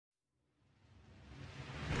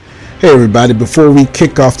Hey everybody, before we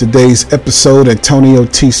kick off today's episode, Antonio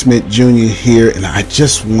T. Smith Jr. here, and I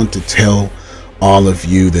just want to tell all of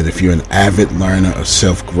you that if you're an avid learner of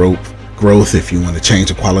self-growth, if you want to change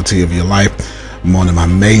the quality of your life, one of my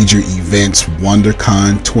major events,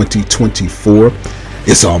 WonderCon 2024,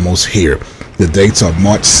 is almost here. The dates are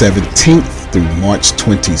March 17th through March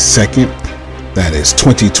 22nd. That is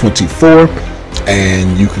 2024,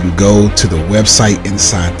 and you can go to the website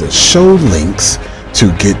inside the show links to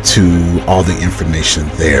get to all the information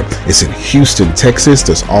there. It's in Houston, Texas.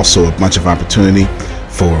 There's also a bunch of opportunity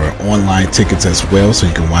for online tickets as well, so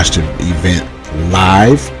you can watch the event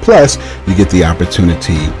live. Plus, you get the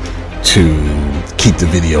opportunity to keep the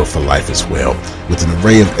video for life as well. With an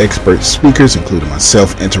array of expert speakers, including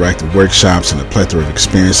myself, interactive workshops, and a plethora of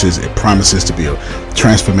experiences, it promises to be a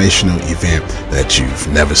transformational event that you've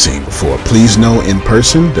never seen before. Please know in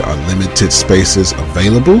person, there are limited spaces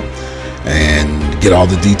available. And get all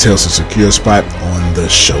the details to secure a spot on the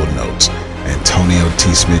show notes. Antonio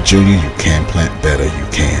T. Smith Jr., you can plant better, you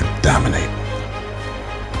can dominate.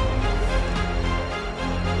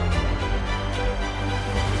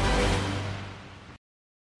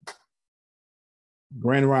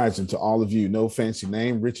 Grand rising to all of you. No fancy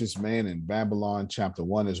name, richest man in Babylon. Chapter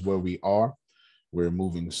 1 is where we are. We're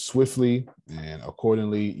moving swiftly, and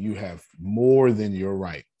accordingly, you have more than your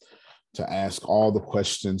right to ask all the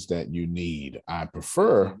questions that you need. I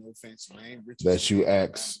prefer that you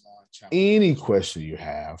ask any question you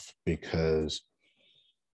have because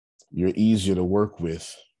you're easier to work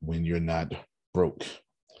with when you're not broke.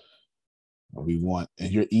 And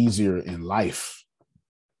you're easier in life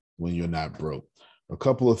when you're not broke. A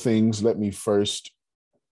couple of things. Let me first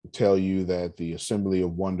tell you that the Assembly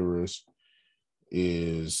of Wanderers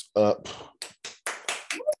is up.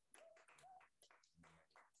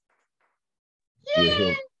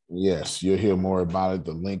 You'll hear more about it.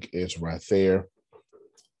 The link is right there.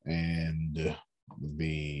 And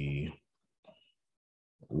the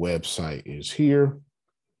website is here,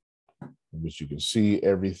 which you can see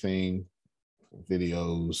everything,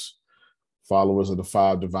 videos, followers of the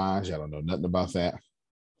Five Divines. Y'all don't know nothing about that,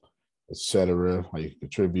 etc. How you can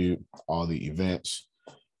contribute, all the events,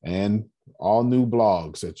 and all new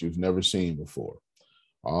blogs that you've never seen before.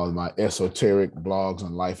 All of my esoteric blogs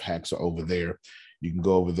and life hacks are over there. You can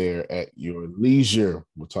go over there at your leisure.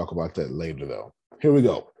 We'll talk about that later, though. Here we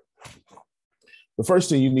go. The first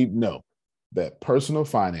thing you need to know that personal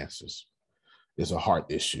finances is a heart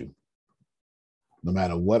issue. No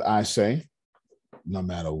matter what I say, no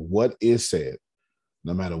matter what is said,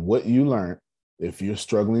 no matter what you learn, if you're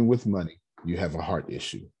struggling with money, you have a heart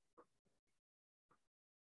issue.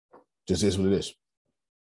 Just is what it is.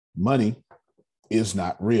 Money is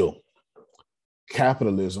not real.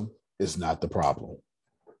 Capitalism is not the problem.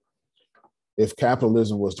 If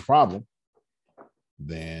capitalism was the problem,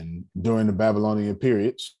 then during the Babylonian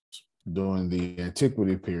periods, during the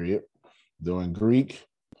antiquity period, during Greek,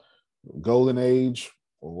 Golden Age,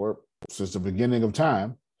 or since the beginning of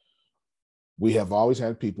time, we have always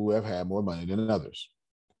had people who have had more money than others.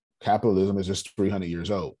 Capitalism is just 300 years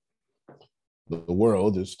old. The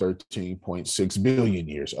world is 13.6 billion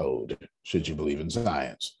years old, should you believe in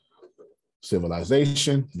science.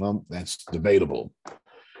 Civilization, well, that's debatable.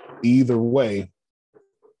 Either way,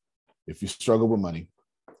 if you struggle with money,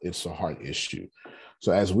 it's a heart issue.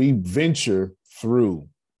 So as we venture through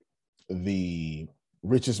the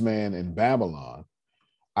richest man in Babylon,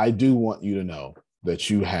 I do want you to know that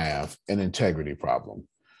you have an integrity problem.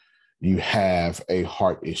 You have a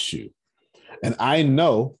heart issue. And I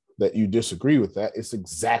know that you disagree with that. It's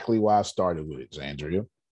exactly why I started with it, Zandria.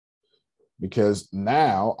 Because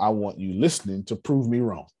now I want you listening to prove me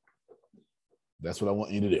wrong. That's what I want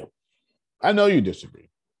you to do. I know you disagree.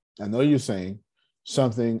 I know you're saying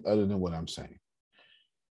something other than what I'm saying.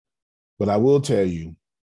 But I will tell you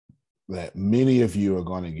that many of you are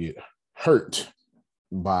going to get hurt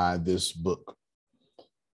by this book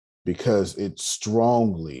because it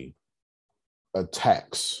strongly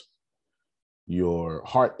attacks your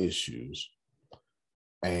heart issues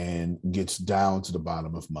and gets down to the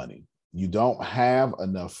bottom of money. You don't have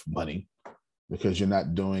enough money because you're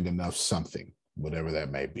not doing enough something, whatever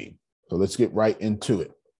that may be. So let's get right into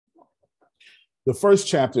it. The first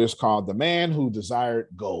chapter is called The Man Who Desired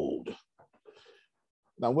Gold.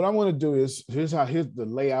 Now, what I want to do is, here's the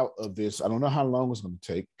layout of this. I don't know how long it's going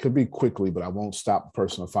to take. Could be quickly, but I won't stop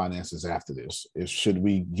personal finances after this. Should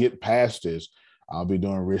we get past this, I'll be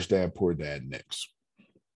doing Rich Dad, Poor Dad next.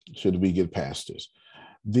 Should we get past this?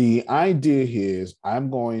 The idea is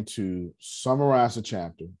I'm going to summarize the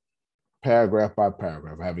chapter, paragraph by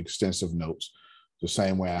paragraph. I have extensive notes, the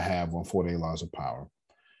same way I have on 48 Laws of Power.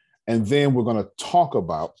 And then we're going to talk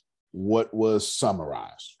about what was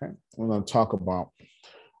summarized. Okay? We're going to talk about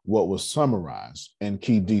what was summarized and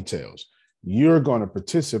key details. You're going to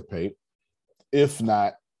participate. If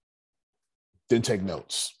not, then take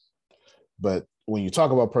notes. But when you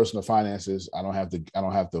talk about personal finances, I don't have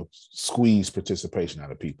to squeeze participation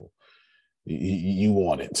out of people. You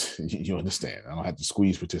want it. You understand. I don't have to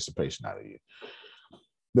squeeze participation out of you.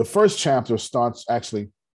 The first chapter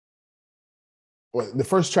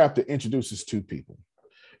introduces two people.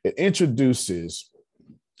 It introduces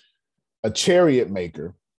a chariot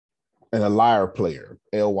maker and a lyre player,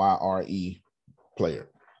 Lyre player.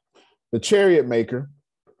 The chariot maker,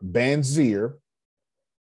 Bansir,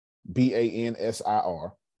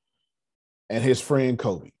 Bansir, and his friend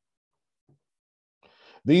Kobe.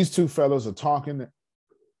 These two fellows are talking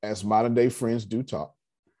as modern day friends do talk.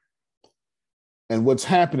 And what's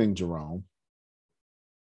happening, Jerome,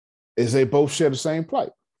 is they both share the same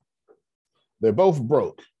plight. They're both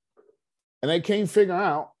broke. And they can't figure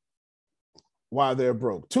out why they're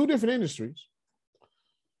broke. Two different industries.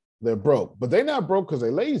 They're broke. But they're not broke because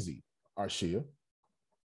they're lazy, Arshia.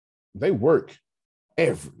 They work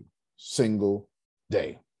every single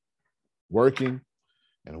day. Working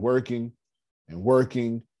and working and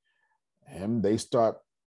working. And they start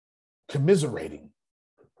commiserating,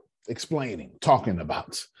 explaining, talking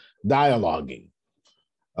about, dialoguing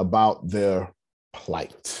about their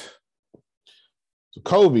plight. So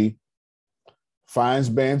Kobe finds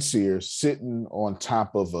Bansir sitting on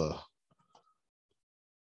top of a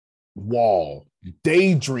wall,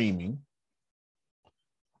 daydreaming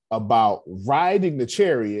about riding the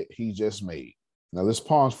chariot he just made. Now let's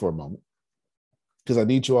pause for a moment because I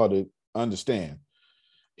need you all to understand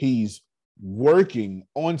he's working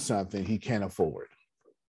on something he can't afford.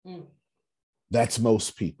 That's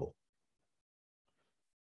most people.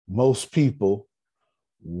 Most people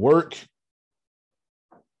work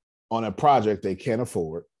on a project they can't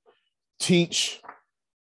afford, teach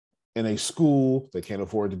in a school they can't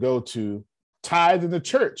afford to go to, tithe in the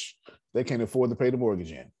church they can't afford to pay the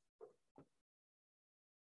mortgage in.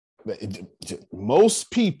 Most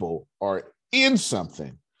people are in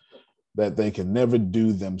something that they can never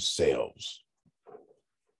do themselves.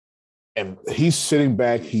 And he's sitting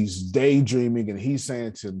back, he's daydreaming, and he's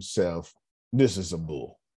saying to himself, this is a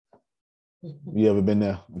bull. You ever been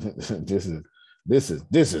there? This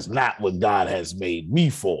is not what God has made me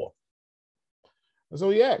for. And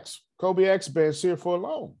so Kobe asks Bansir for a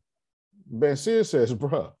loan. Bansir says,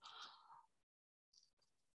 bruh,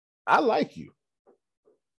 I like you.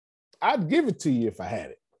 I'd give it to you if I had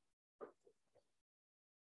it.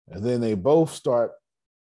 And then they both start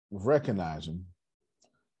recognizing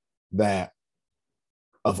that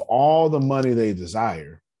of all the money they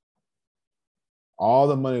desire, all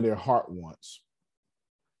the money their heart wants,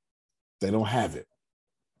 they don't have it.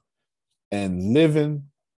 And living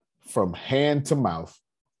from hand to mouth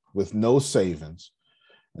with no savings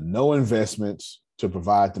and no investments to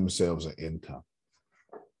provide themselves an income.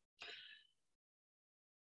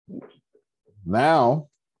 Now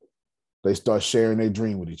they start sharing their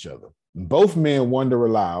dream with each other. Both men wonder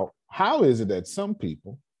aloud, how is it that some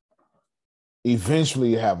people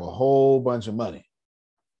eventually have a whole bunch of money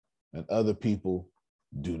and other people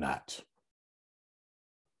do not?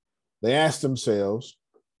 They ask themselves,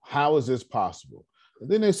 how is this possible? And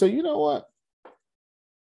then they say, you know what?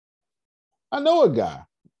 I know a guy.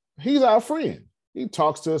 He's our friend. He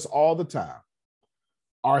talks to us all the time.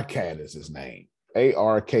 Arcad is his name.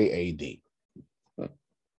 Arkad.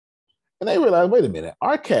 And they realize, wait a minute,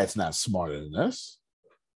 Arcad's not smarter than us.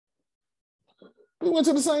 We went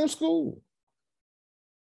to the same school.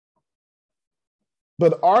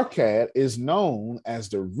 But Arcad is known as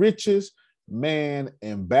the richest man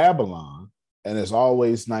in Babylon and is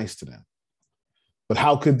always nice to them. But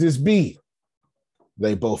how could this be?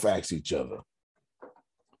 They both ask each other.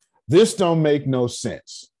 This don't make no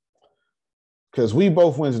sense. Because we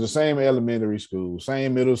both went to the same elementary school,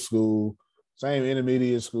 same middle school, same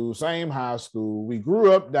intermediate school, same high school. We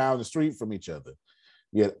grew up down the street from each other.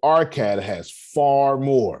 Yet Arcad has far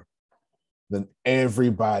more than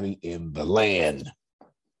everybody in the land.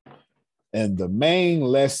 And the main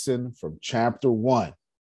lesson from chapter 1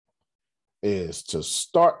 is to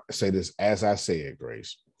start, say this as I say it,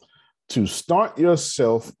 Grace, to start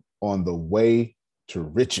yourself on the way to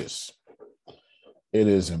riches. It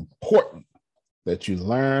is important that you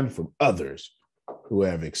learn from others who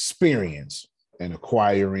have experience in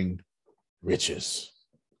acquiring riches.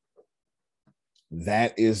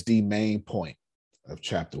 That is the main point of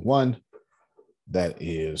chapter 1. That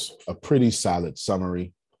is a pretty solid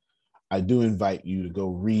summary. I do invite you to go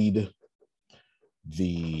read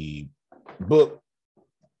the book,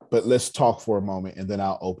 but let's talk for a moment and then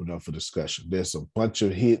I'll open up for discussion. There's a bunch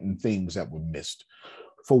of hidden things that were missed.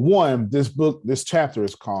 For one, this chapter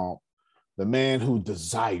is called The Man Who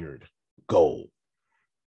Desired Gold.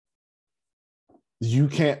 You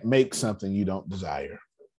can't make something you don't desire.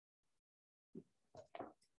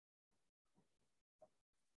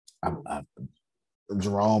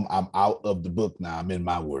 Jerome, I'm out of the book now. I'm in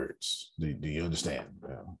my words. Do you understand?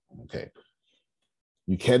 Okay.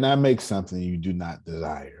 You cannot make something you do not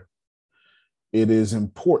desire. It is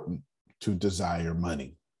important to desire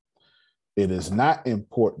money. It is not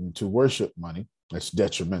important to worship money. That's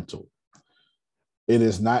detrimental. It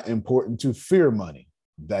is not important to fear money.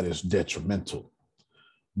 That is detrimental.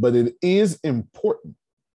 But it is important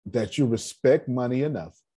that you respect money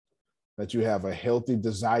enough that you have a healthy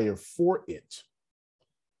desire for it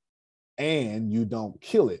and you don't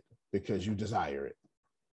kill it because you desire it.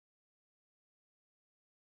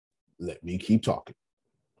 Let me keep talking.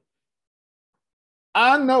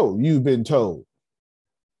 I know you've been told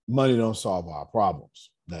money don't solve our problems.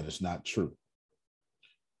 That is not true.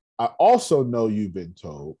 I also know you've been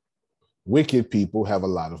told wicked people have a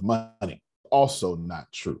lot of money. Also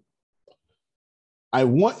not true. I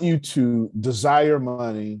want you to desire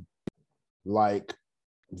money like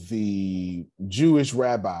the Jewish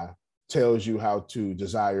rabbi tells you how to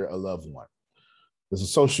desire a loved one. There's a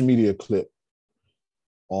social media clip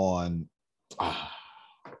on,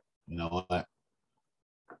 you know what?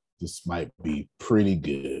 This might be pretty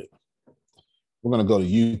good. We're going to go to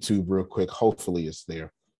YouTube real quick. Hopefully it's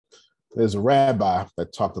there. There's a rabbi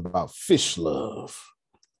that talked about fish love.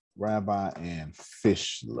 Rabbi and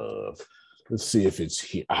fish love. Let's see if it's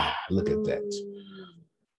here. Look at that.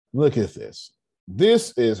 Look at this.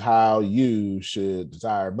 This is how you should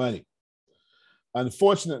desire money.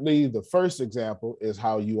 Unfortunately, the first example is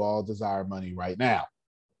how you all desire money right now.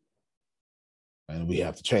 And we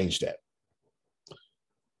have to change that.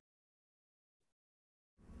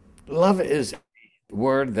 Love is a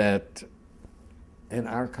word that in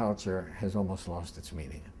our culture has almost lost its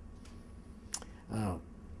meaning.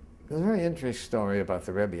 There's a very interesting story about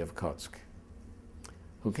the Rebbe of Kotsk,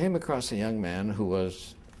 who came across a young man who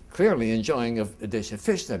was clearly enjoying a dish of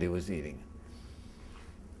fish that he was eating.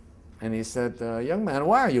 And he said, young man,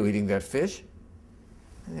 why are you eating that fish?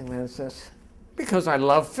 And the young man says, because I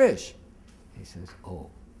love fish. He says, oh,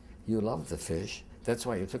 you love the fish. That's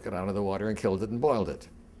why you took it out of the water and killed it and boiled it.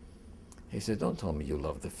 He said, don't tell me you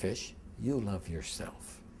love the fish. You love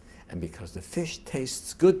yourself. And because the fish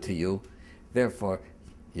tastes good to you, therefore,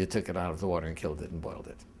 you took it out of the water and killed it and boiled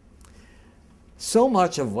it. So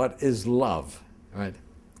much of what is love, right,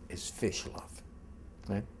 is fish love,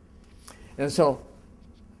 right? And so,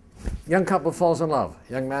 young couple falls in love.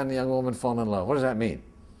 Young man and young woman fall in love. What does that mean?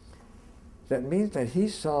 That means that he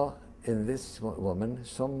saw in this woman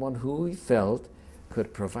someone who he felt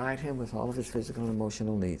could provide him with all of his physical and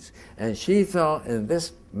emotional needs. And she saw in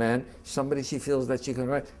this man somebody she feels that she can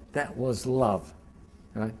write. That was love,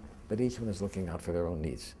 right? But each one is looking out for their own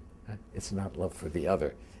needs. Right? It's not love for the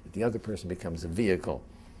other. The other person becomes a vehicle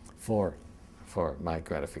for my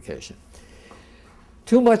gratification.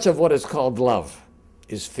 Too much of what is called love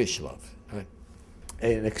is fish love. Right?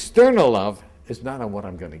 An external love is not on what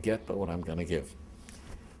I'm going to get, but what I'm going to give.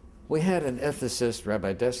 We had an ethicist,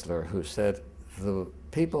 Rabbi Dessler, who said, the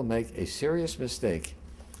people make a serious mistake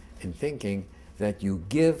in thinking that you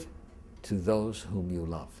give to those whom you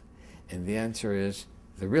love. And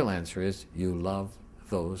the real answer is, you love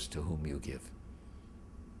those to whom you give.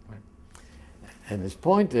 Right? And his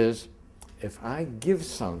point is, if I give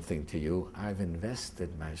something to you, I've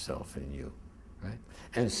invested myself in you. Right?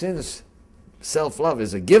 And since self-love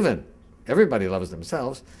is a given, everybody loves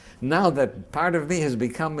themselves, now that part of me has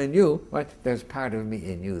become in you, right, there's part of me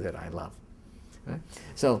in you that I love. Right?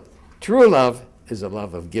 So true love is a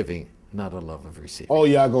love of giving, not a love of receiving. Oh,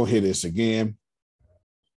 y'all gonna hear this again.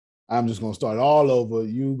 I'm just gonna start all over.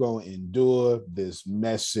 You gonna endure this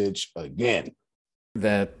message again.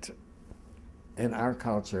 That in our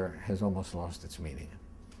culture has almost lost its meaning.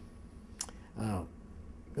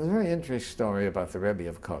 There's a very interesting story about the Rebbe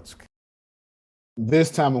of Kotsk. This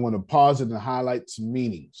time I'm going to pause it and highlight some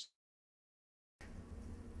meanings.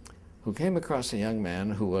 Who came across a young man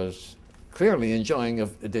who was clearly enjoying a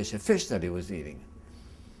dish of fish that he was eating.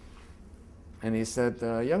 And he said,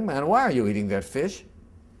 young man, why are you eating that fish?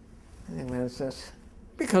 And the young man says,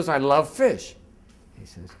 because I love fish. He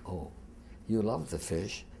says, oh, you love the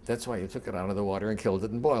fish. That's why you took it out of the water and killed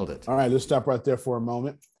it and boiled it. All right, let's stop right there for a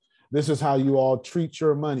moment. This is how you all treat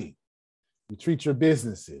your money. You treat your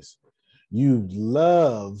businesses. You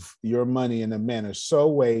love your money in a manner so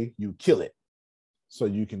way you kill it. so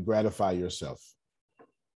you can gratify yourself.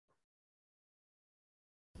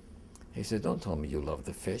 He said, don't tell me you love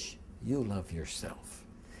the fish. You love yourself.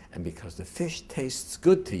 And because the fish tastes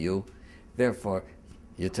good to you, therefore,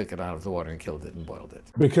 you took it out of the water and killed it and boiled it.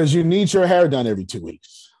 Because you need your hair done every 2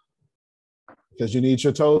 weeks. Because you need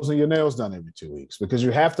your toes and your nails done every 2 weeks. Because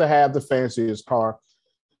you have to have the fanciest car.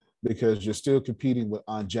 Because you're still competing with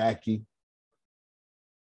Aunt Jackie.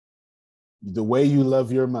 The way you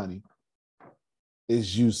love your money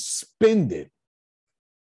is you spend it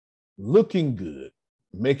looking good,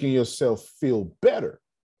 making yourself feel better,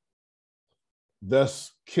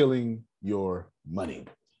 thus killing your money.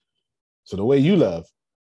 So the way you love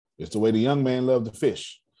is the way the young man loved the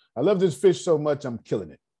fish. I love this fish so much, I'm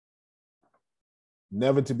killing it.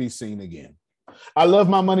 Never to be seen again. I love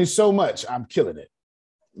my money so much, I'm killing it.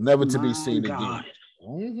 Never to be seen again.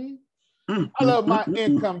 Mm-hmm. I love my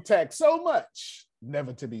income tax so much,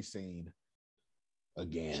 never to be seen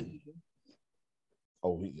again.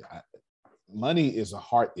 Oh, money is a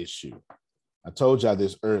heart issue. I told y'all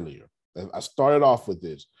this earlier. I started off with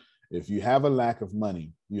this. If you have a lack of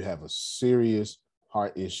money, you have a serious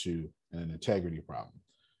heart issue and an integrity problem.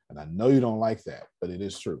 And I know you don't like that, but it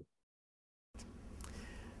is true.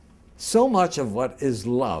 So much of what is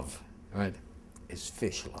love, right, is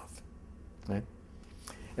fish love, right?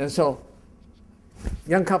 And so,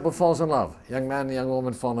 young couple falls in love. Young man and young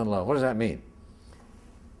woman fall in love. What does that mean?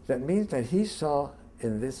 That means that he saw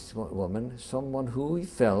in this woman someone who he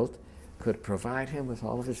felt could provide him with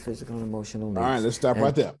all of his physical and emotional needs. All right, let's stop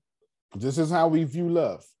right there. This is how we view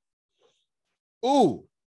love. Ooh,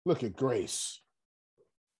 look at Grace.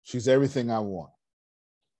 She's everything I want.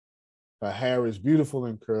 Her hair is beautiful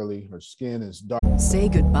and curly. Her skin is dark. Say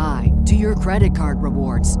goodbye to your credit card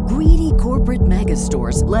rewards. Greedy corporate mega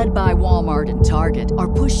stores, led by Walmart and Target,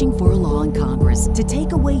 are pushing for a law in Congress to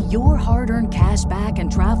take away your hard-earned cash back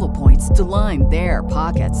and travel points to line their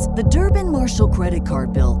pockets. The Durbin-Marshall credit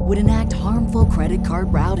card bill would enact harmful credit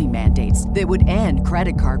card routing mandates that would end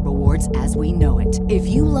credit card rewards as we know it. If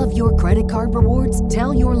you love your credit card rewards,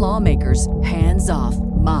 tell your lawmakers, hands off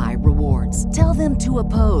my rewards. Tell them to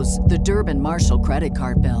oppose the Durbin-Marshall credit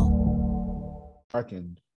card bill.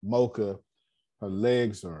 And mocha, her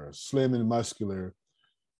legs are slim and muscular.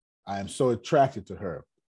 I am so attracted to her.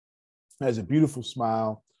 Has a beautiful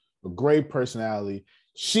smile, a great personality.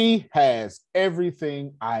 She has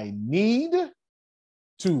everything I need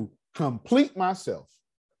to complete myself.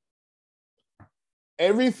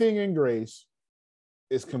 Everything in Grace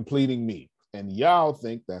is completing me. And y'all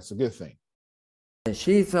think that's a good thing. And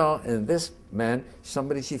she saw in this man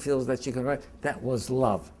somebody she feels that she can write. That was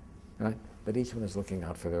love, right? But each one is looking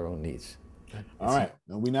out for their own needs. Right? All right.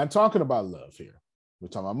 Now, we're not talking about love here. We're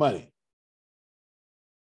talking about money.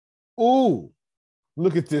 Ooh,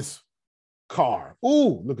 look at this car.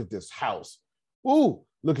 Ooh, look at this house. Ooh,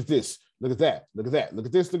 look at this. Look at that. Look at that. Look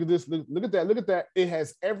at this. Look at this. Look at that. Look at that. It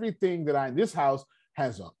has everything that this house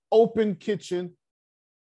has an open kitchen,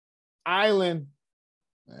 island,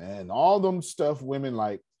 and all them stuff women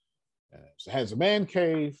like. It has a man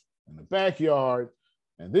cave and a backyard,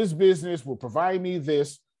 and this business will provide me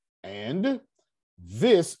this, and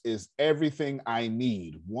this is everything I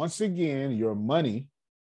need. Once again, your money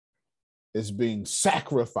is being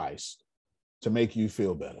sacrificed to make you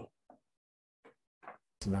feel better.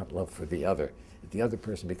 It's not love for the other. The other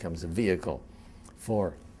person becomes a vehicle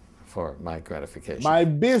for my gratification. My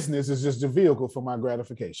business is just a vehicle for my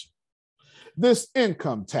gratification. This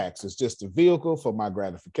income tax is just a vehicle for my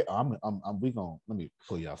gratification. Let me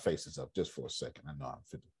pull y'all faces up just for a second. I know I'm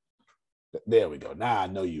 50. There we go. Now I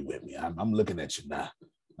know you with me. I'm looking at you now.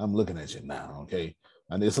 I'm looking at you now, okay?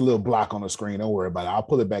 And it's a little block on the screen. Don't worry about it. I'll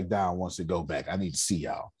pull it back down once it go back. I need to see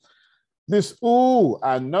y'all. This, ooh,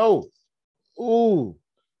 I know. Ooh,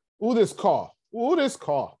 this car. Ooh, this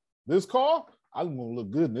car. This car, I'm going to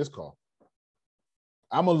look good in this car.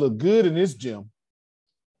 I'm going to look good in this gym.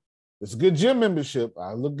 It's a good gym membership.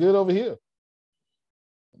 I look good over here.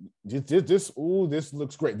 This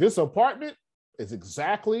looks great. This apartment is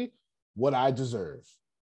exactly what I deserve.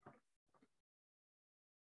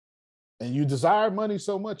 And you desire money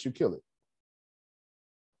so much, you kill it.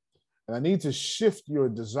 And I need to shift your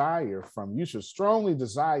desire from you should strongly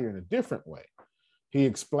desire in a different way. He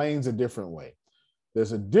explains a different way.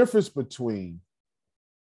 There's a difference between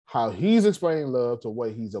how he's explaining love to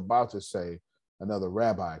what he's about to say another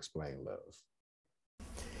rabbi explained love.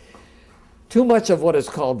 Too much of what is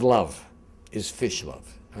called love is fish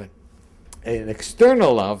love. Right? An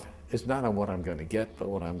external love is not on what I'm going to get, but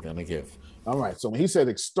what I'm going to give. All right. So when he said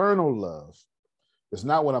external love, it's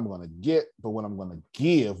not what I'm going to get, but what I'm going to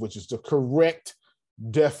give, which is the correct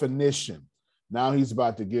definition. Now he's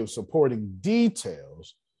about to give supporting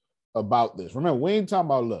details about this. Remember, we ain't talking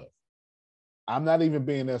about love. I'm not even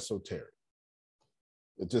being esoteric.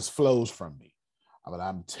 It just flows from me. But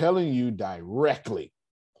I'm telling you directly,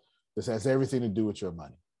 this has everything to do with your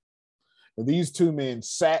money. And these two men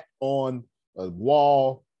sat on a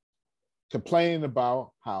wall complaining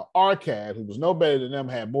about how Arcad, who was no better than them,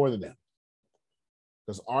 had more than them.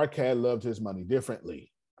 Because Arcad loved his money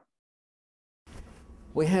differently.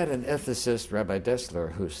 We had an ethicist, Rabbi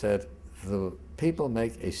Dessler, who said the people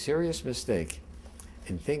make a serious mistake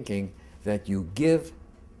in thinking that you give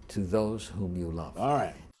to those whom you love. All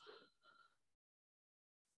right.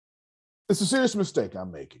 It's a serious mistake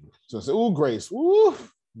I'm making. So I say, ooh, Grace, ooh,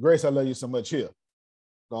 Grace, I love you so much here.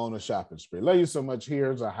 Go on a shopping spree. I love you so much.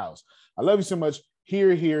 Here's a house. I love you so much.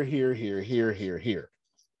 Here.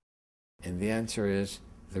 And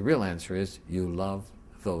the real answer is, you love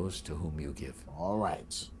those to whom you give. All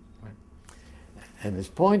right. And his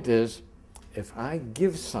point is, if I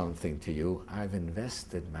give something to you, I've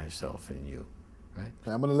invested myself in you, right?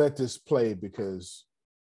 I'm going to let this play because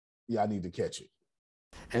I need to catch it.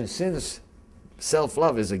 And since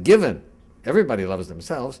self-love is a given, everybody loves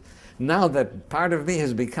themselves, now that part of me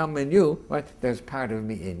has become in you, right, there's part of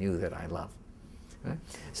me in you that I love. Right?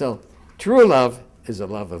 So true love is a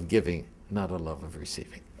love of giving, not a love of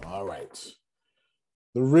receiving. All right.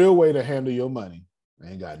 The real way to handle your money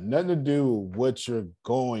ain't got nothing to do with what you're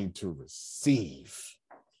going to receive.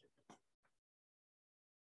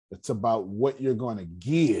 It's about what you're going to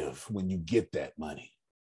give when you get that money.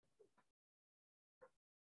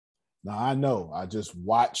 Now, I know I just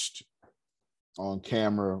watched on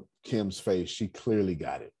camera Kim's face. She clearly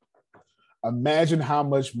got it. Imagine how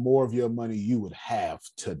much more of your money you would have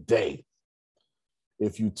today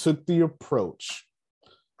if you took the approach,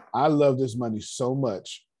 I love this money so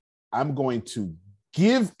much, I'm going to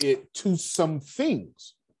give it to some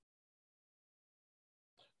things,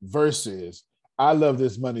 versus I love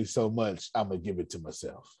this money so much, I'm going to give it to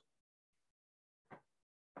myself.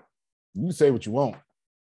 You can say what you want,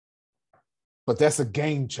 but that's a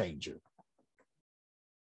game changer.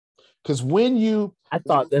 Because when you... I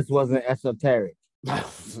thought this wasn't esoteric.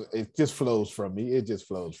 It just flows from me. It just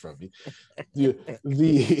flows from me.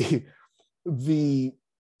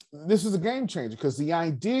 This is a game changer, because the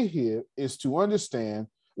idea here is to understand,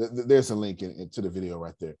 there's a link into the video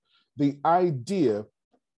right there. The idea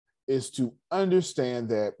is to understand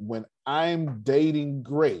that when I'm dating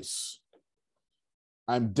Grace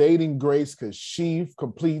because she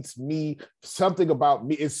completes me, something about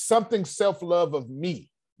me. It's something self-love of me,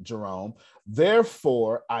 Jerome.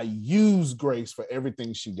 Therefore, I use Grace for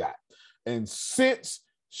everything she got. And since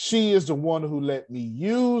she is the one who let me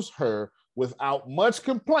use her without much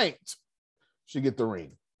complaint, she get the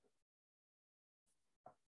ring.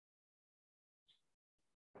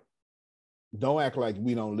 Don't act like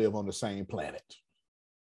we don't live on the same planet.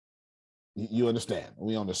 You understand?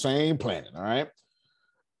 We on the same planet, all right?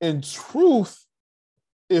 In truth,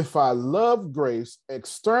 if I love Grace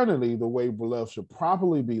externally the way love should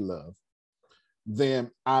properly be loved, then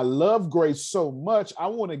I love Grace so much, I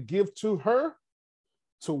want to give to her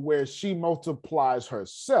to where she multiplies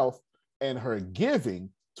herself and her giving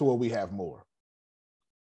to where we have more.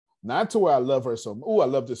 Not to where I love her so, I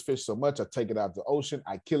love this fish so much, I take it out of the ocean,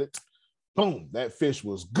 I kill it, boom, that fish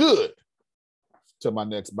was good, to my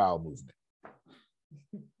next bowel movement.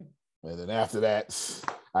 And then after that,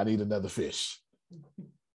 I need another fish.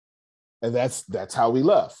 And that's how we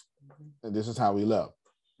love. And this is how we love.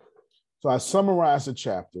 So I summarized the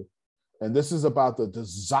chapter, and this is about the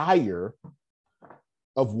desire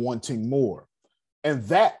of wanting more. And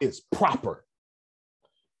that is proper.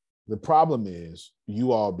 The problem is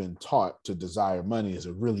you all been taught to desire money is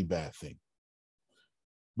a really bad thing.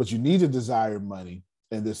 But you need to desire money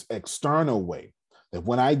in this external way, that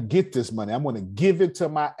when I get this money, I'm going to give it to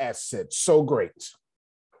my asset so great,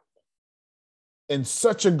 in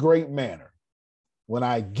such a great manner. When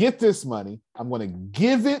I get this money, I'm going to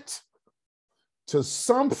give it to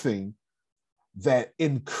something that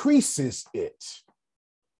increases it.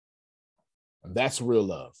 That's real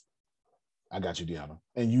love. I got you, Deanna.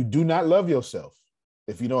 And you do not love yourself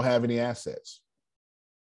if you don't have any assets.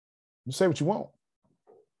 You say what you want.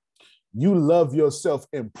 You love yourself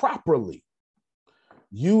improperly.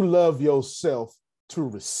 You love yourself to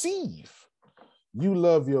receive. You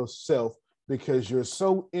love yourself because you're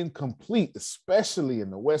so incomplete, especially in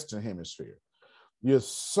the Western Hemisphere. You're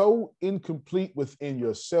so incomplete within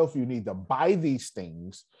yourself. You need to buy these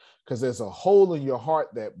things because there's a hole in your heart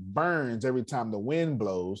that burns every time the wind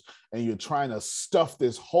blows, and you're trying to stuff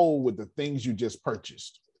this hole with the things you just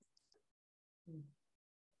purchased.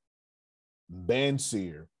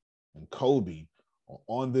 Banseer and Kobe are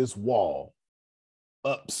on this wall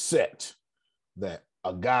upset that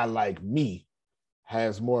a guy like me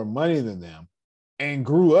has more money than them and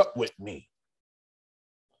grew up with me.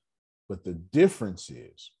 But the difference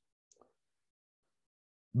is,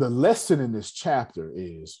 the lesson in this chapter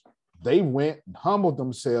is they went and humbled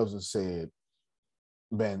themselves and said,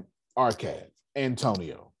 man, Arcad,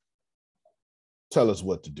 Antonio, tell us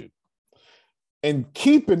what to do. And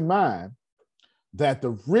keep in mind that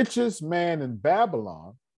the richest man in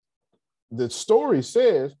Babylon, the story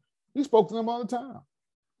says, he spoke to them all the time.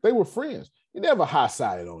 They were friends. He never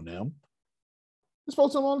high-sided on them. He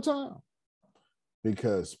spoke to them all the time.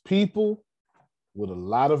 Because people with a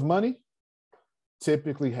lot of money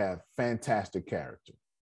typically have fantastic character.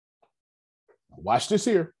 Watch this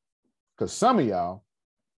here, because some of y'all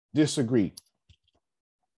disagree.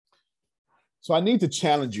 So I need to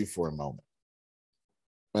challenge you for a moment.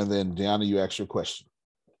 And then, Deanna, you ask your question.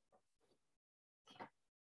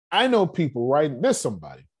 I know people there's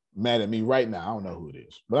somebody mad at me right now. I don't know who it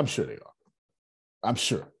is, but I'm sure they are. I'm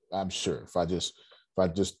sure. If I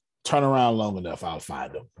just turn around long enough, I'll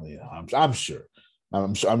find them. You know, I'm sure.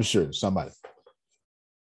 I'm sure somebody.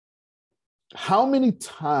 How many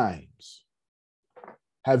times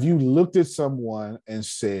have you looked at someone and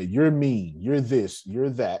said, you're mean, you're this, you're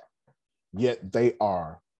that, yet they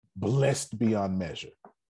are blessed beyond measure?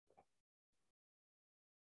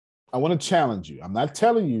 I want to challenge you. I'm not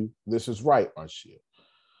telling you this is right, Arshia.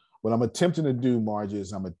 What I'm attempting to do, Marge,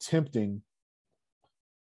 is I'm attempting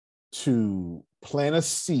to plant a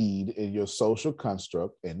seed in your social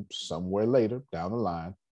construct, and somewhere later down the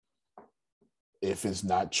line, if it's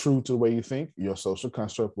not true to the way you think, your social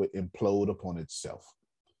construct will implode upon itself.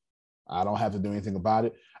 I don't have to do anything about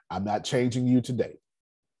it. I'm not changing you today.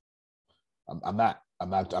 I'm not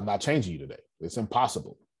changing you today. It's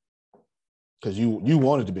impossible. Because you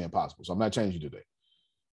want it to be impossible. So I'm not changing you today.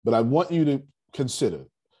 But I want you to consider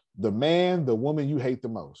the man, the woman you hate the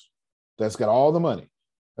most, that's got all the money,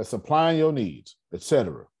 that's supplying your needs,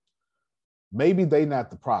 etc. Maybe they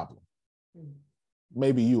not the problem.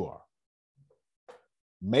 Maybe you are.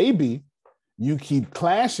 Maybe you keep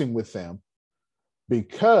clashing with them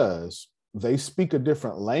because they speak a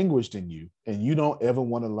different language than you, and you don't ever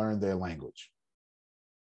want to learn their language.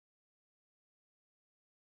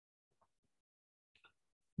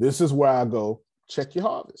 This is where I go, check your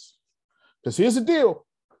harvest. Because here's the deal.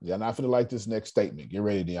 You're not going to like this next statement. Get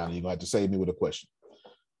ready, Deanna. You're going to have to save me with a question.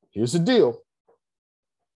 Here's the deal.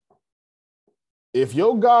 If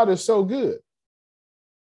your God is so good,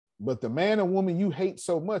 but the man or woman you hate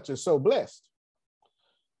so much is so blessed,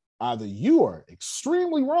 either you are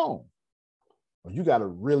extremely wrong or you got a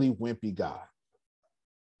really wimpy God.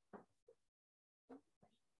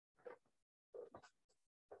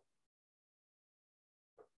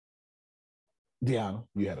 Deanna,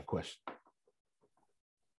 you had a question.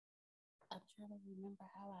 I'm trying to remember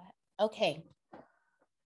okay.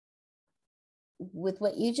 With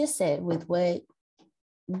what you just said, with what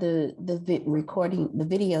the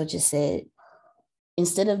video just said,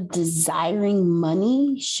 instead of desiring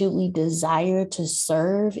money, should we desire to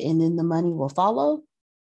serve and then the money will follow?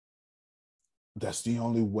 That's the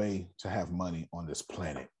only way to have money on this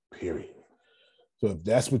planet, period. So if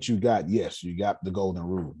that's what you got, yes, you got the golden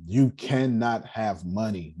rule. You cannot have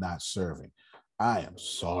money not serving. I am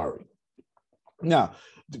sorry. Now,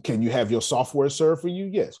 can you have your software serve for you?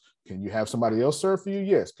 Yes. Can you have somebody else serve for you?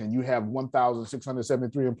 Yes. Can you have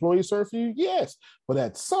 1,673 employees serve for you? Yes. But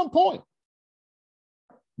at some point,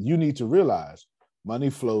 you need to realize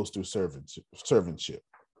money flows through servantship.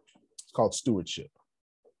 It's called stewardship.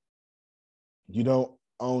 You don't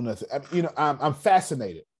own nothing. I'm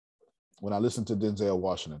fascinated when I listen to Denzel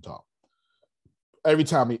Washington talk. Every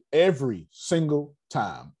single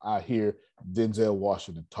time I hear Denzel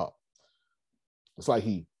Washington talk, it's like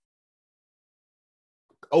he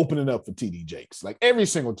opening up for TD Jakes. Like every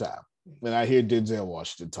single time when I hear Denzel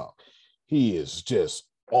Washington talk, he is just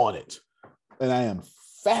on it. And I am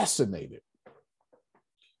fascinated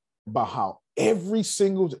by how every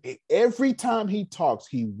time he talks,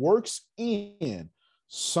 he works in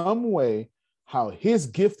some way how his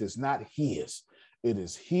gift is not his. It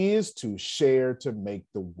is his to share to make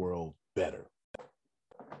the world better.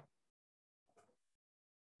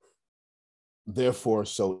 Therefore,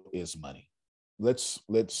 so is money.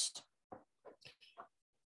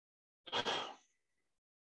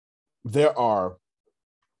 There are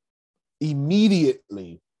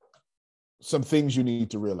immediately some things you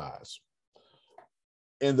need to realize.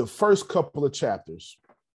 In the first couple of chapters,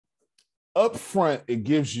 up front, it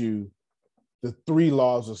gives you the 3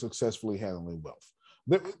 laws of successfully handling wealth.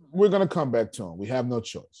 We're going to come back to them. We have no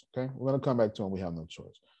choice. Okay. We're going to come back to them. We have no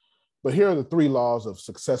choice. But here are the 3 laws of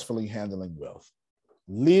successfully handling wealth.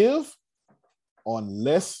 Live on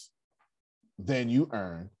less than you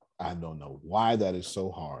earn. I don't know why that is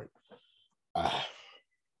so hard.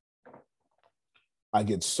 I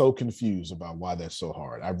get so confused about why that's so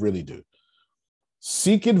hard. I really do.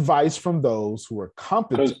 Seek advice from those who are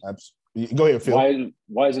competent. Go ahead, Phil.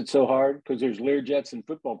 Why is it so hard? Because there's Learjets and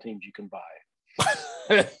football teams you can buy.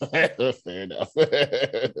 Fair enough. Fair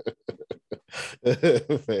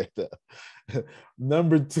enough.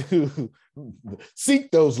 Number 2,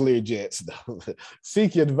 seek those Learjets.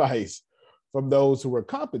 Seek advice from those who are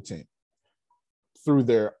competent through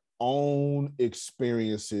their own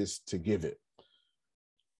experiences to give it.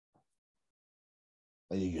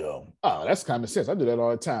 There you go. Oh, that's common sense. I do that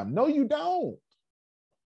all the time. No, you don't.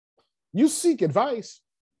 You seek advice,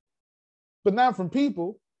 but not from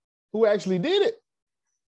people who actually did it.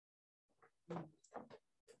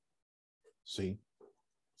 See?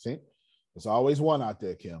 There's always one out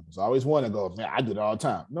there, Kim. There's always one that goes, man, I do it all the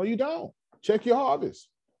time. No, you don't. Check your harvest.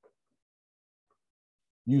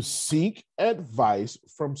 You seek advice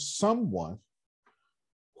from someone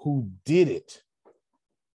who did it.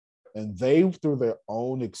 And they, through their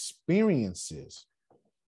own experiences,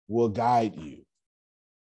 will guide you.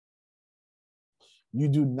 You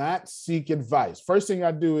do not seek advice. First thing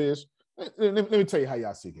I do is, let me tell you how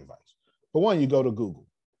y'all seek advice. For one, you go to Google.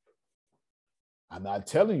 I'm not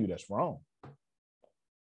telling you that's wrong.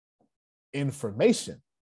 Information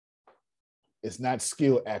is not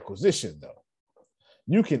skill acquisition, though.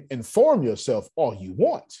 You can inform yourself all you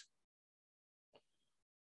want.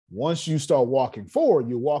 Once you start walking forward,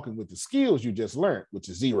 you're walking with the skills you just learned, which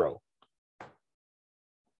is 0.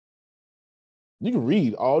 You can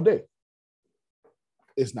read all day.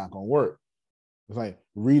 It's not going to work. It's like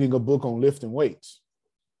reading a book on lifting weights.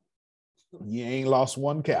 You ain't lost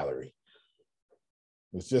 1 calorie.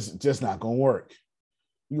 It's just not going to work.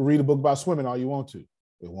 You can read a book about swimming all you want to.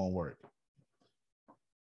 It won't work.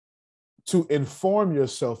 To inform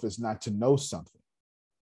yourself is not to know something.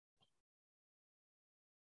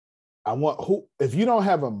 If you don't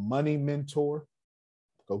have a money mentor,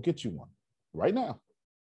 go get you one right now.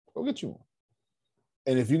 Go get you one.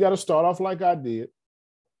 And if you got to start off like I did,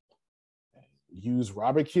 use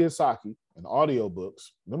Robert Kiyosaki in audiobooks,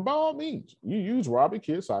 then by all means, you use Robert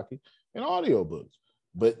Kiyosaki in audiobooks.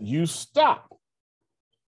 But you stop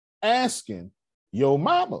asking your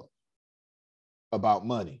mama about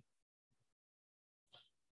money.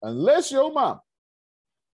 Unless your mama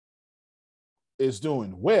is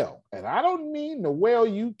doing well, and I don't mean the well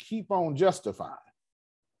you keep on justifying.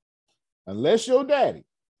 Unless your daddy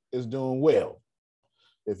is doing well.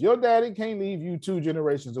 If your daddy can't leave you 2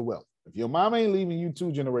 generations of wealth, if your mama ain't leaving you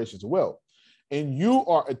 2 generations of wealth, and you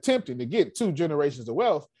are attempting to get 2 generations of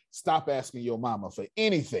wealth, stop asking your mama for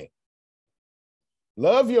anything.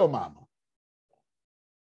 Love your mama,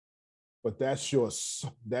 but that's your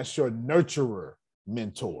nurturer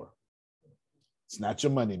mentor. It's not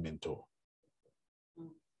your money mentor.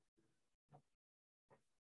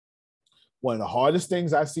 One of the hardest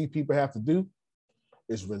things I see people have to do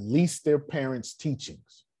is release their parents'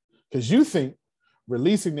 teachings. Because you think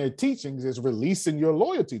releasing their teachings is releasing your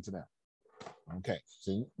loyalty to them. Okay,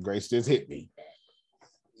 see, Grace just hit me.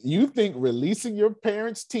 You think releasing your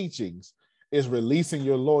parents' teachings is releasing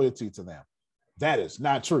your loyalty to them. That is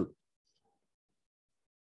not true.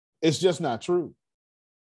 It's just not true.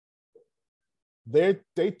 They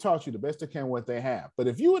taught you the best they can what they have. But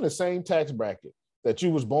if you're in the same tax bracket that you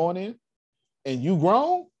was born in and you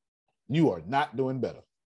grown, you are not doing better.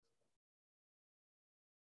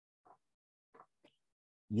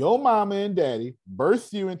 Your mama and daddy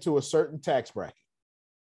birthed you into a certain tax bracket.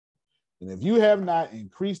 And if you have not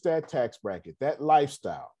increased that tax bracket, that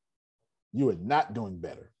lifestyle, you are not doing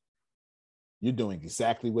better. You're doing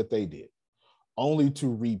exactly what they did, only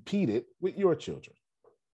to repeat it with your children.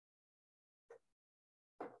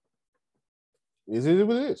 Is it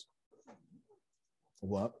what it is?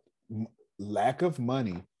 Well, lack of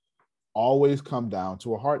money always come down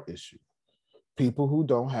to a heart issue. People who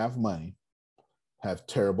don't have money have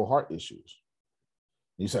terrible heart issues.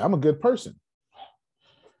 You say, I'm a good person.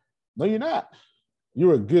 No, you're not.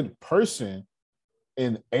 You're a good person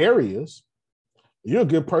in areas. You're a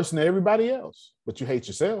good person to everybody else, but you hate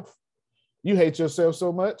yourself. You hate yourself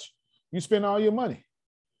so much, you spend all your money.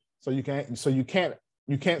 So you can't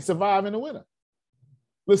survive in the winter.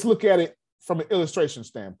 Let's look at it from an illustration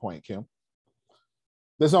standpoint, Kim.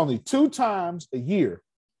 There's only 2 times a year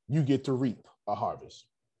you get to reap a harvest.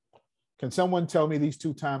 Can someone tell me these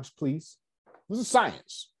 2 times, please? This is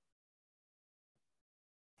science.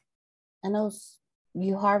 I know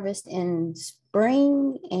you harvest in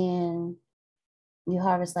spring and you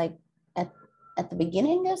harvest like at the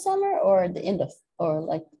beginning of summer or the end of, or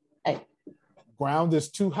like Ground is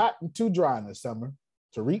too hot and too dry in the summer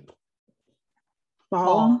to reap.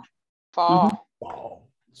 Fall. Fall. Fall,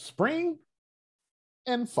 spring,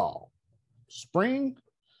 and fall. Spring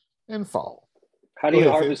and fall. How do Go you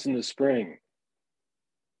ahead, harvest in the spring?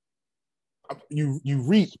 You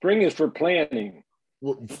reap. Spring is for planting.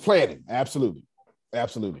 Well, planting, absolutely.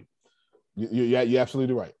 You're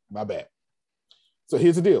absolutely right. My bad. So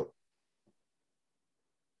here's the deal.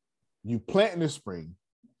 You plant in the spring,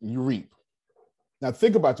 you reap. Now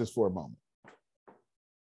think about this for a moment.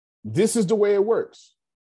 This is the way it works,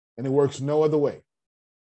 and it works no other way.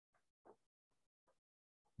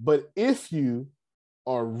 But if you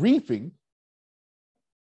are reaping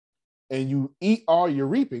and you eat all your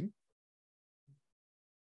reaping,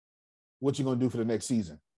 what you gonna do for the next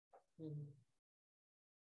season?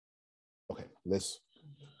 Okay,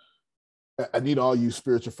 I need all you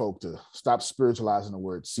spiritual folk to stop spiritualizing the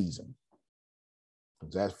word season.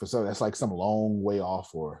 That's like some long way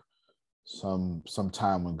off, or some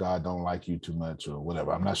time when God don't like you too much or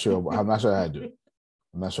whatever. I'm not sure how to do it.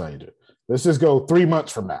 I'm not sure how you do it. Let's just go 3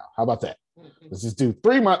 months from now. How about that? Let's just do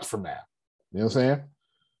 3 months from now. You know what I'm saying?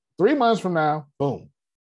 3 months from now, boom.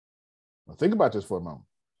 Now think about this for a moment.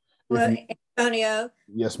 Well, Antonio.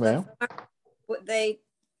 Yes, ma'am. They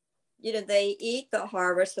eat the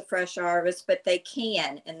harvest, the fresh harvest, but they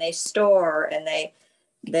can and they store and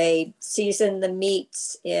they season the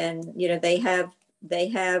meats in, they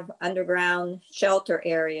have underground shelter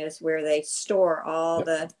areas where they store all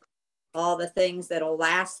the things that'll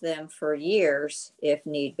last them for years if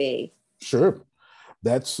need be. Sure.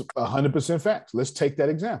 That's 100% facts. Let's take that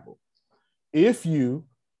example. If you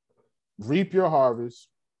reap your harvest,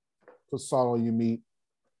 put salt on your meat,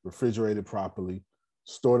 refrigerate it properly,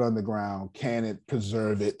 store it underground, can it,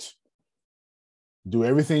 preserve it, do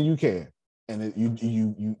everything you can, and you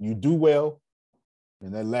do well,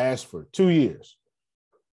 and that lasts for 2 years.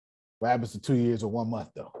 What happens to 2 years or 1 month,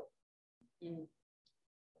 though?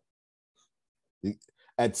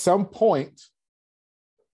 At some point,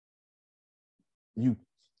 you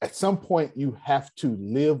have to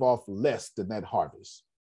live off less than that harvest.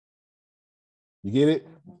 You get it?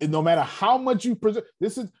 And no matter how much you present,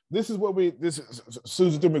 this is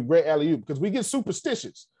Susan threw me a great alley-oop, because we get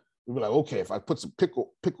superstitious. We be like, okay, if I put some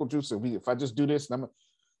pickle juice and if I just do this,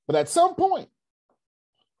 but at some point,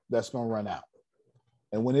 that's gonna run out.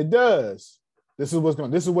 And when it does, this is what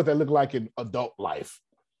that look like in adult life.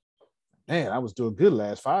 Man, I was doing good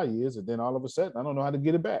last 5 years, and then all of a sudden, I don't know how to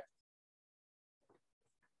get it back.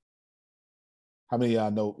 How many of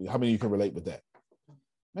y'all know? How many of you can relate with that?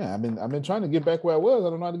 Man, I've been trying to get back where I was. I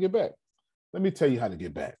don't know how to get back. Let me tell you how to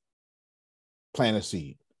get back. Plant a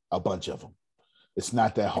seed, a bunch of them. It's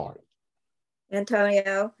not that hard.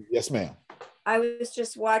 Antonio? Yes, ma'am. I was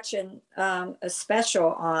just watching a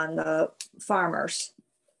special on the farmers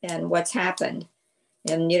and what's happened,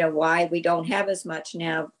 and why we don't have as much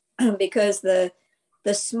now, because the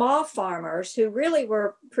small farmers who really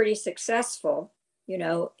were pretty successful,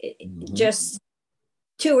 just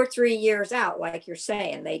 2 or 3 years out, like you're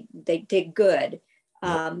saying, they did good,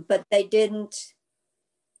 but they didn't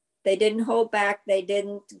hold back. They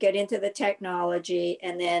didn't get into the technology.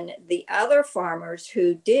 And then the other farmers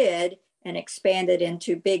who did and expanded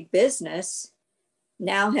into big business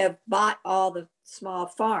now have bought all the small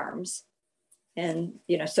farms. And,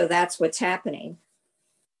 so that's what's happening.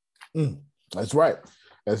 That's right.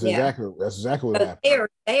 That's exactly what happened.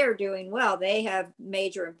 They are doing well. They have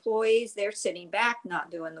major employees. They're sitting back,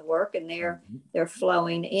 not doing the work, and they're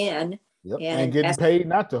flowing in. Yep. And getting paid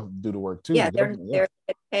not to do the work too. Yeah, they're getting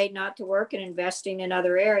paid not to work and investing in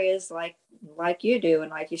other areas like you do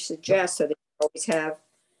and like you suggest, so they always have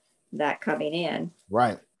that coming in.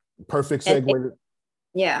 Right. Perfect segue.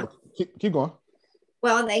 Yeah. Keep going.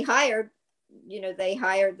 Well, and they hired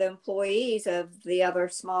the employees of the other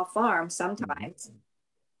small farms sometimes.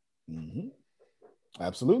 Mm-hmm.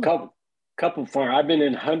 Absolutely. Couple farm. I've been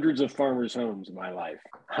in hundreds of farmers' homes in my life.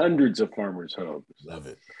 Hundreds of farmers' homes. Love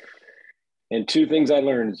it. And 2 things I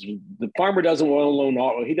learned is the farmer doesn't want to own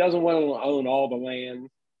all. He doesn't want to own all the land.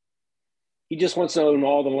 He just wants to own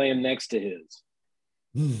all the land next to his.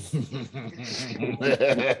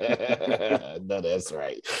 No, that's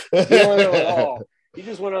right. He don't want to own it all. He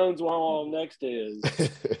just want to own all next to his.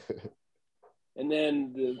 And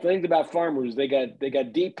then the things about farmers, they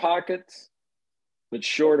got deep pockets, but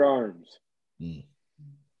short arms.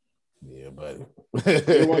 Yeah, buddy.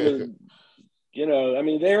 They want to,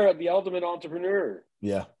 they're the ultimate entrepreneur.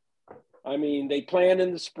 Yeah. I mean, they plant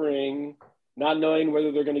in the spring, not knowing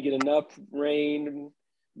whether they're going to get enough rain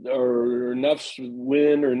or enough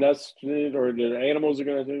wind or enough, or the animals are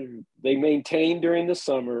going to, they maintain during the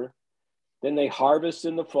summer, then they harvest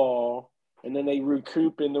in the fall, and then they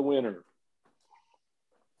recoup in the winter.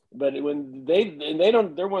 But when they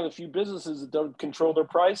don't, they're one of the few businesses that don't control their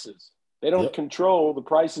prices. They don't control the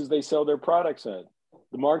prices they sell their products at.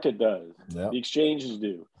 The market does. The exchanges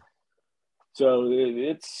do. So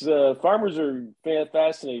it's farmers are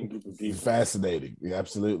fascinating group of people. Fascinating,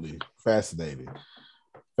 absolutely fascinating.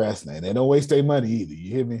 They don't waste their money either.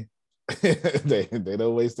 You hear me? they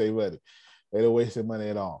don't waste their money. They don't waste their money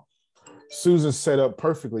at all. Susan set up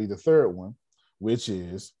perfectly the third one, which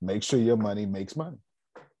is make sure your money makes money.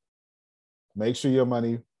 Make sure your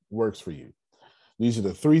money works for you. These are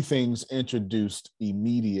the three things introduced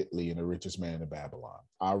immediately in The Richest Man in Babylon.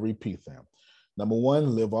 I'll repeat them. Number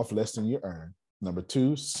one, live off less than you earn. Number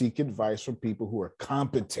two, seek advice from people who are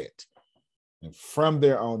competent. And from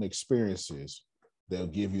their own experiences, they'll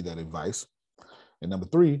give you that advice. And number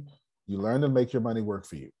three, you learn to make your money work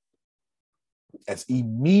for you. That's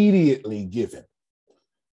immediately given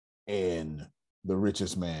in The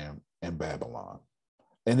Richest Man in Babylon.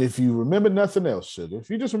 And if you remember nothing else, sugar, if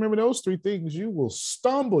you just remember those three things, you will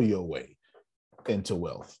stumble your way into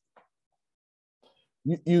wealth.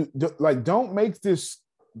 You like, don't make this,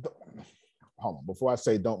 hold on, before I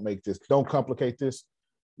say don't make this, don't complicate this,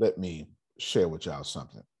 let me share with y'all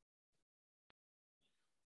something.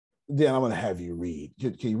 Then I'm going to have you read.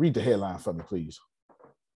 Can you read the headline for me, please?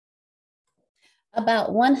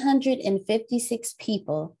 About 156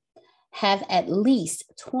 people have at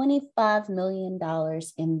least $25 million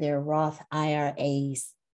in their Roth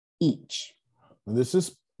IRAs each. And this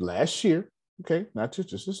is last year. Okay, not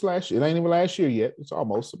just this is last year. It ain't even last year yet. It's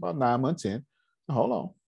almost about 9 months in. Now, hold on.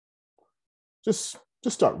 Just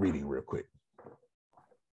start reading real quick.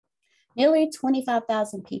 Nearly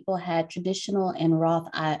 25,000 people had traditional and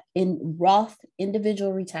Roth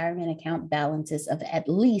individual retirement account balances of at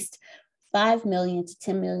least $5 million to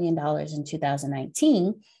 $10 million in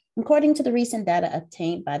 2019, according to the recent data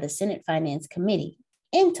obtained by the Senate Finance Committee.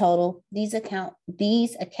 In total, these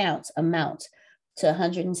accounts amount to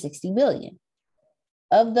 $160 billion.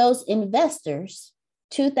 Of those investors,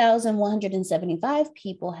 2,175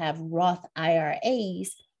 people have Roth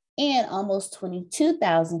IRAs, and almost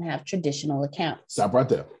 22,000 have traditional accounts. Stop right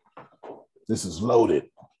there. This is loaded.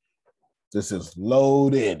 This is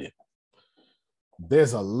loaded.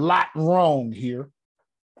 There's a lot wrong here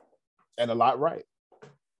and a lot right.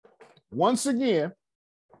 Once again,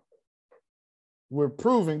 we're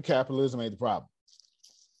proving capitalism ain't the problem.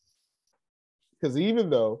 Because even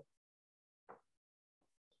though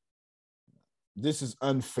this is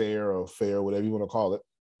unfair or fair, whatever you want to call it,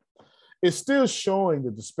 it's still showing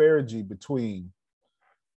the disparity between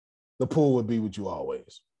the pool would be with you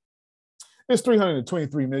always. It's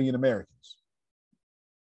 323 million Americans.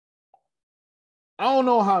 I don't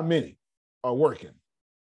know how many are working,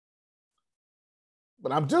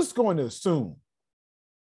 but I'm just going to assume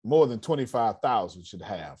more than 25,000 should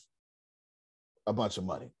have a bunch of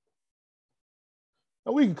money.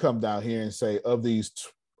 Now we can come down here and say of these,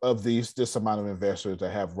 this amount of investors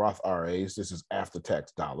that have Roth IRAs, this is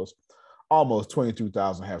after-tax dollars. Almost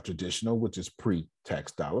 22,000 have traditional, which is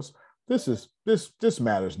pre-tax dollars. This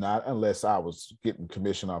matters not unless I was getting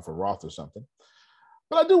commission off a Roth or something.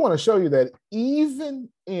 But I do want to show you that even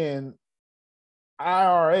in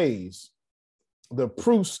IRAs, the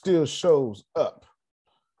proof still shows up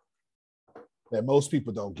that most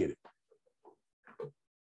people don't get it.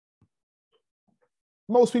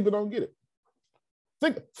 Most people don't get it.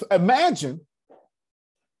 Imagine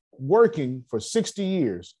working for 60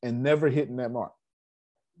 years and never hitting that mark.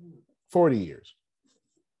 40 years,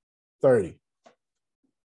 30.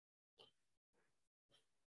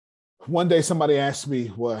 One day somebody asked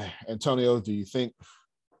me, well, Antonio, do you think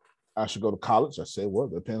I should go to college? I said, well,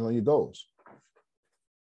 it depends on your goals.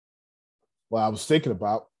 Well, I was thinking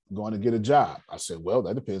about going to get a job. I said, well,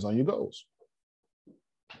 that depends on your goals.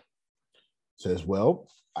 Says, well,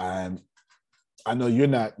 I know you're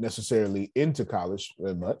not necessarily into college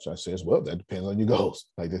very much. I says, well, that depends on your goals.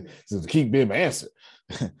 Like this is to keep being my answer.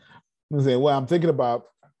 I said, well, I'm thinking about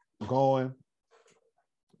going,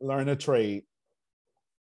 learn a trade,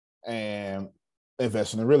 and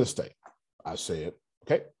investing in real estate. I said,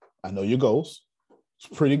 okay, I know your goals.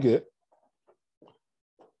 It's pretty good.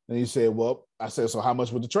 And he said, well, I said, so how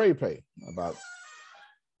much would the trade pay? About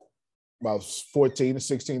 $14 to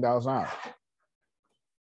 $16 an hour.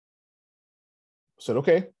 I said,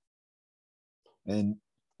 okay. And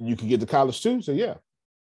you can get to college too? I said, yeah.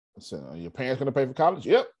 I said, are your parents going to pay for college?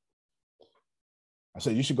 Yep. I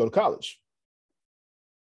said, you should go to college.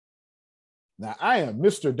 Now, I am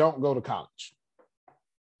Mr. Don't go to college.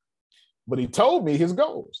 But he told me his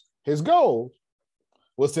goals. His goal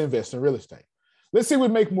was to invest in real estate. Let's see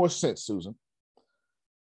what make more sense, Susan.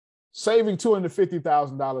 Saving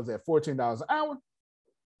 $250,000 at $14 an hour,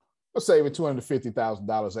 or saving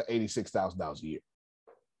 $250,000 at $86,000 a year.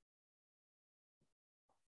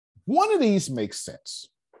 One of these makes sense.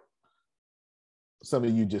 Some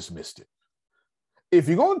of you just missed it. If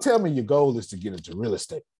you're going to tell me your goal is to get into real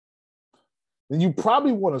estate, then you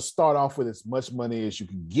probably want to start off with as much money as you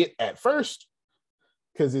can get at first,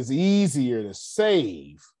 because it's easier to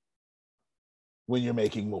save when you're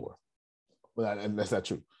making more. Well, and that's not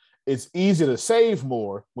true. It's easier to save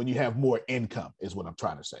more when you have more income, is what I'm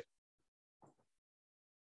trying to say.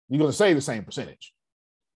 You're going to save the same percentage.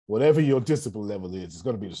 Whatever your discipline level is, it's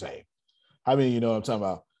going to be the same. How many of you know what I'm talking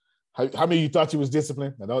about? How many of you thought you was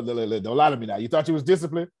disciplined? Now, don't lie to me now. You thought you was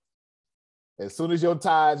disciplined? As soon as your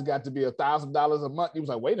tithes got to be $1,000 a month, you was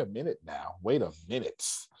like, wait a minute now. Wait a minute.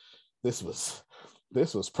 This was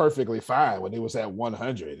perfectly fine when it was at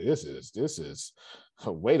 100. This is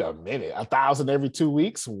wait a minute. 1,000 every 2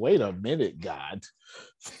 weeks? Wait a minute, God.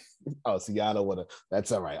 Oh, see, y'all don't want to.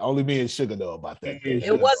 That's all right. Only me and Sugar know about that.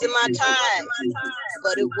 It wasn't my time,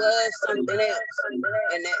 but it was something else.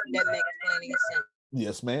 And that makes plenty of sense.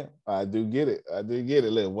 Yes, ma'am. I do get it.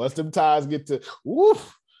 Look, once them ties get to, woo,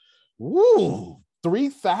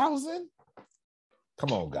 3,000?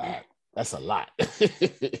 Come on, God. That's a lot.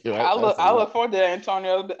 Right? I look forward to that,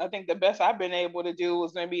 Antonio. I think the best I've been able to do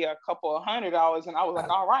was maybe a couple of $100, and I was like,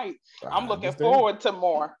 all right, I'm looking forward to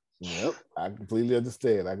more. Yep, I completely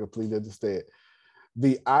understand.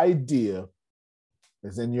 The idea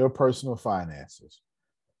is in your personal finances.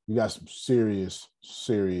 You got some serious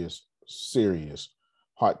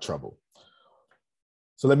heart trouble.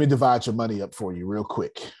 So let me divide your money up for you real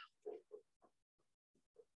quick.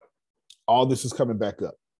 All this is coming back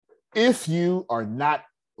up. If you are not,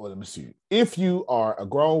 well, let me see. If you are a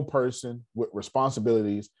grown person with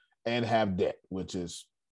responsibilities and have debt, which is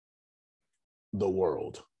the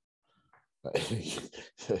world,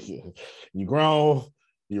 you grown,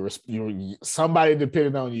 you're somebody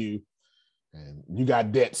depending on you, and you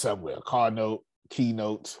got debt somewhere, car note,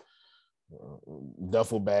 keynote,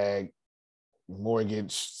 duffel bag,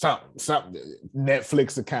 mortgage, something,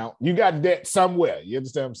 Netflix account. You got debt somewhere. You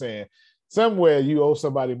understand what I'm saying? Somewhere you owe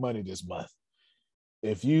somebody money this month.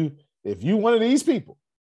 If you one of these people,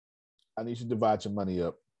 I need you to divide your money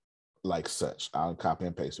up like such. I'll copy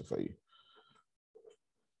and paste it for you.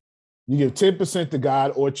 You give 10% to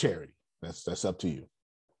God or charity. That's up to you.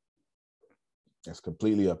 That's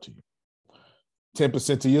completely up to you.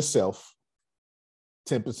 10% to yourself,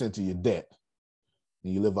 10% to your debt,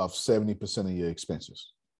 and you live off 70% of your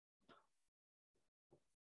expenses.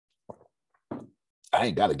 I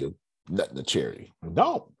ain't got to give nothing to charity.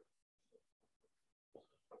 Don't.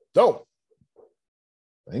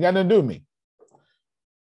 Ain't got nothing to do with me.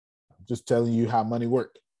 I'm just telling you how money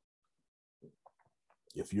works.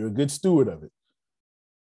 If you're a good steward of it,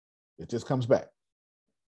 it just comes back.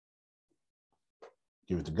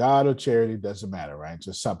 Give it to God or charity, doesn't matter, right?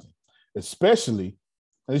 Just something. Especially,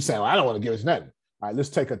 and you say, well, I don't want to give it nothing. All right, let's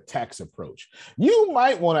take a tax approach. You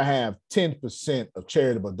might want to have 10% of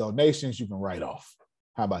charitable donations you can write off.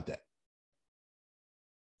 How about that?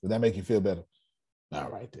 Does that make you feel better? All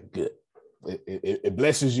right, then, good. It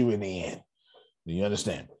blesses you in the end. Do you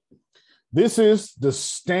understand? This is the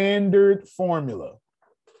standard formula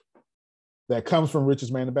that comes from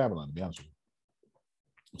richest man in Babylon, to be honest with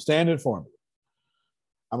you. Standard formula.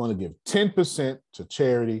 I'm going to give 10% to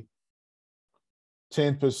charity,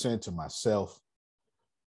 10% to myself,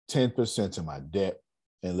 10% to my debt,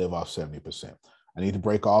 and live off 70%. I need to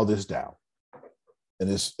break all this down. And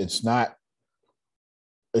it's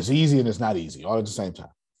easy and it's not easy, all at the same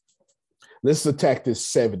time. Let's attack this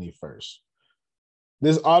 70 first.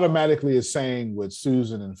 This automatically is saying what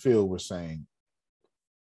Susan and Phil were saying,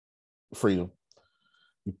 Freedom.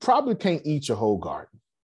 You probably can't eat your whole garden.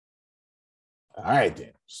 All right,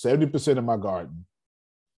 then. 70% of my garden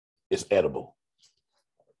is edible.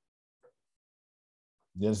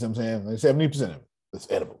 You understand what I'm saying? 70% of it is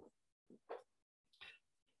edible.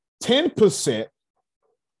 10%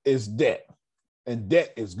 is debt, and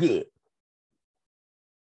debt is good.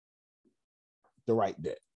 The right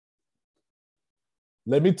debt.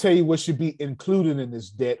 Let me tell you what should be included in this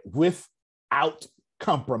debt without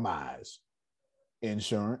compromise.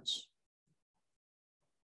 Insurance.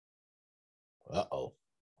 Uh-oh.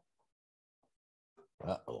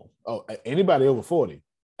 Oh, anybody over 40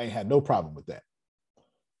 ain't had no problem with that.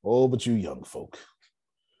 Oh, but you young folk.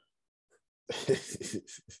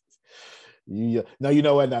 No, you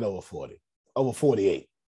know what? Not over 40. Over 48.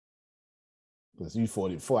 Because you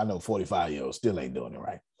 44, I know 45-year-olds still ain't doing it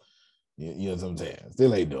right. You know what I'm saying?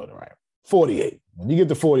 Still ain't doing it right. 48. When you get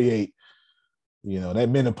to 48, that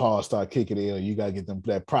menopause start kicking in. You got to get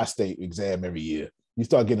that prostate exam every year. You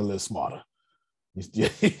start getting a little smarter.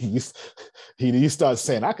 You start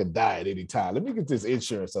saying, I could die at any time. Let me get this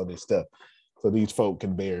insurance on this stuff so these folk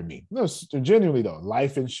can bury me. No, genuinely though,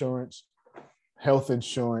 life insurance, health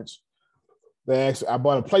insurance. I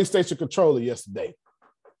bought a PlayStation controller yesterday.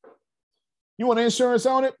 You want insurance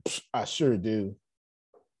on it? I sure do.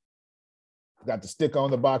 Got the stick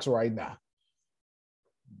on the box right now.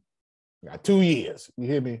 Got 2 years. You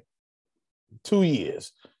hear me? 2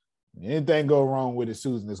 years. Anything go wrong with it,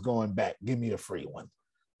 Susan, is going back. Give me a free one.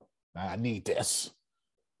 I need this.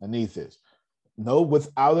 No,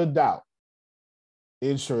 without a doubt,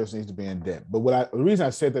 insurance needs to be in debt. But the reason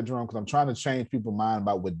I said that, Jerome, because I'm trying to change people's mind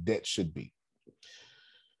about what debt should be.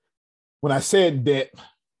 When I said debt,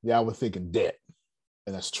 y'all were thinking debt,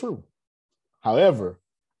 and that's true. However,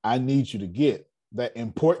 I need you to get that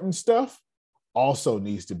important stuff also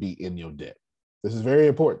needs to be in your debt. This is very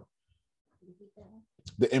important.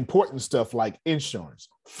 The important stuff like insurance,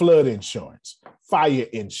 flood insurance, fire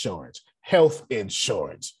insurance, health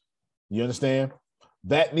insurance. You understand?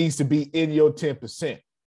 That needs to be in your 10%.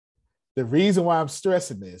 The reason why I'm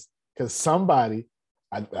stressing this, because somebody,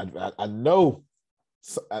 I know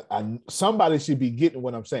somebody should be getting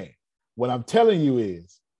what I'm saying. What I'm telling you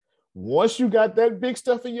is, once you got that big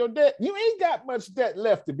stuff in your debt, you ain't got much debt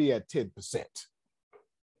left to be at 10%.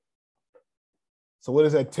 So what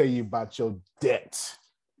does that tell you about your debt,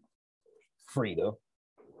 Frida?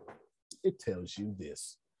 It tells you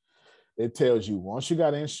this. It tells you once you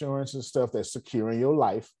got insurance and stuff that's securing your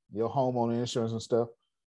life, your homeowner insurance and stuff,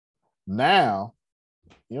 now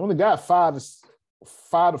you only got 5 to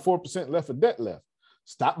 4% left of debt left.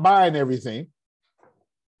 Stop buying everything.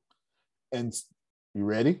 And you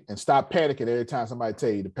ready? And stop panicking every time somebody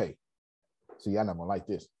tell you to pay. See, y'all not gonna like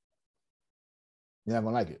this. You're not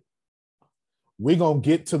gonna like it. We're gonna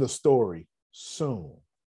get to the story soon,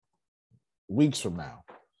 weeks from now.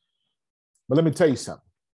 But let me tell you something.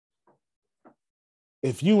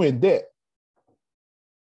 If you in debt,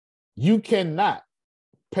 you cannot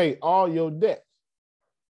pay all your debt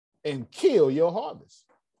and kill your harvest.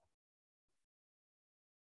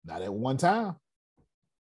 Not at one time.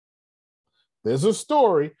 There's a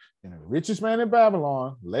story in The Richest Man in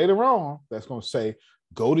Babylon later on that's going to say,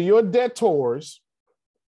 go to your debtors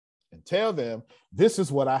and tell them, this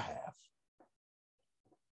is what I have.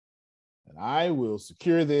 And I will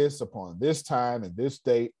secure this upon this time and this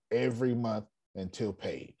date every month until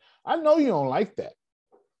paid. I know you don't like that.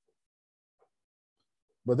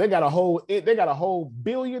 But they got a whole $1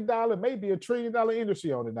 billion, maybe $1 trillion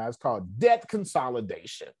industry on it now. It's called debt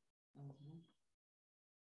consolidation.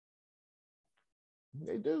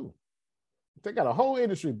 They do. They got a whole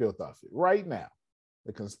industry built off it right now.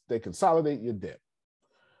 They consolidate your debt.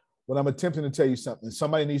 What I'm attempting to tell you something,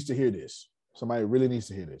 somebody needs to hear this. Somebody really needs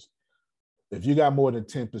to hear this. If you got more than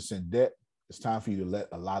 10% debt, it's time for you to let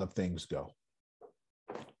a lot of things go.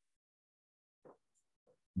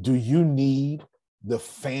 Do you need the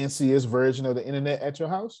fanciest version of the internet at your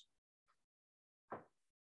house?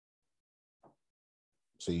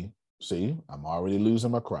 See, I'm already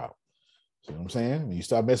losing my crowd. See what I'm saying? When you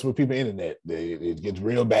start messing with people's internet, it gets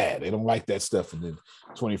real bad. They don't like that stuff in the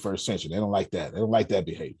 21st century. They don't like that. They don't like that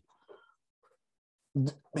behavior.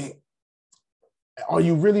 Man, are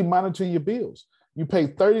you really monitoring your bills? You pay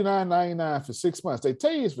 $39.99 for 6 months. They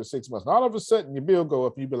tell you it's for 6 months. And all of a sudden, your bill go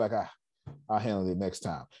up, and you be like, I'll handle it next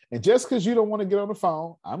time. And just because you don't want to get on the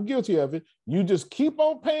phone, I'm guilty of it, you just keep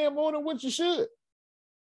on paying more than what you should.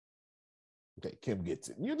 Okay, Kim gets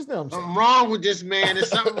it. You understand what I'm saying? Something wrong with this man. There's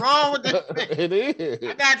something wrong with this man. It is.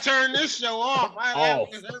 I got to turn this show off.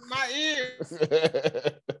 It hurt my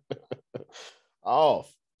ears.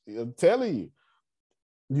 Off. I'm telling you.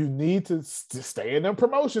 You need to stay in them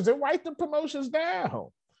promotions and write the promotions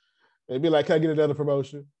down. They'd be like, can I get another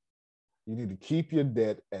promotion? You need to keep your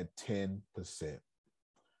debt at 10%.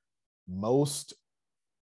 Most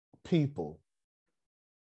people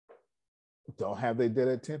don't have their debt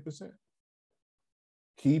at 10%.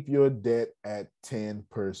 Keep your debt at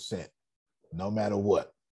 10%, no matter what.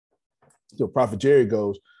 So Prophet Jerry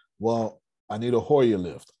goes, well, I need a Hoyer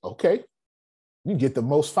lift. Okay, you get the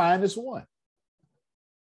most finest one.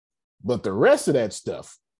 But the rest of that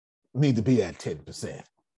stuff need to be at 10%.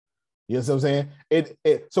 You know what I'm saying?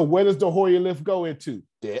 So where does the Hoyer lift go into?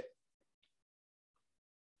 Debt.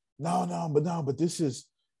 No, but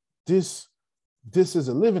this this is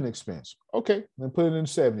a living expense. Okay, then put it in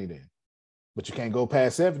 70 then. But you can't go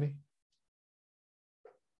past 70.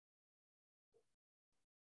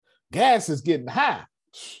 Gas is getting high.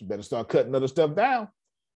 You better start cutting other stuff down.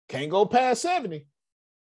 Can't go past 70.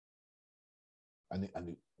 I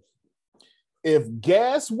need. If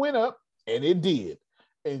gas went up, and it did,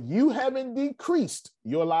 and you haven't decreased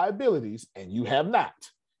your liabilities, and you have not,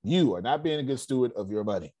 you are not being a good steward of your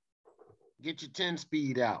money. Get your 10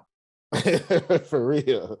 speed out. For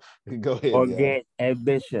real. Go ahead. Or get a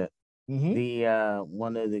bishop. Mm-hmm. The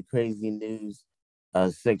one of the crazy news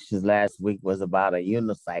sections last week was about a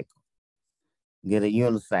unicycle. Get a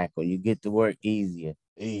unicycle. You get to work easier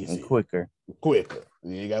and quicker. Quicker.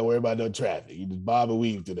 You ain't got to worry about no traffic. You just bob and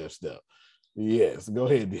weave to that stuff. Yes. Go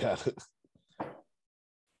ahead, Deanna.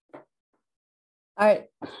 All right.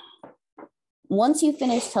 Once you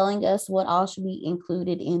finish telling us what all should be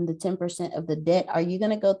included in the 10% of the debt, are you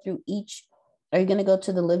going to go through each? Are you going to go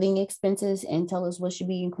to the living expenses and tell us what should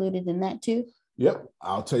be included in that too? Yep.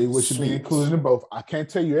 I'll tell you what should be included in both. I can't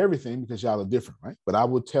tell you everything because y'all are different, right? But I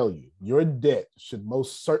will tell you, your debt should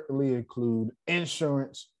most certainly include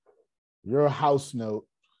insurance, your house note.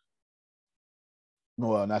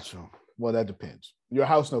 Well, not sure. Well, that depends. Your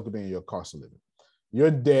house note could be in your cost of living. Your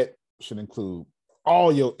debt should include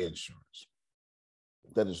all your insurance.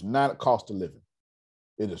 That is not a cost of living.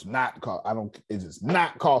 It is not cost. It is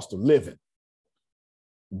not cost of living.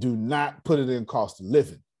 Do not put it in cost of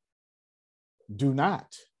living. Do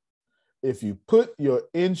not. If you put your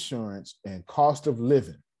insurance in cost of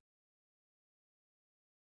living,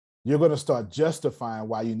 you're going to start justifying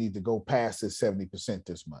why you need to go past this 70%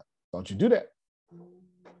 this month. Don't you do that.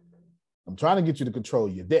 I'm trying to get you to control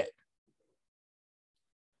your debt.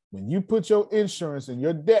 When you put your insurance in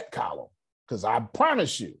your debt column, because I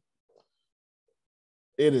promise you,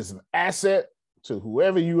 it is an asset to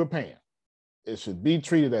whoever you are paying. It should be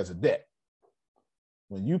treated as a debt.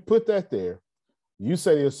 When you put that there, you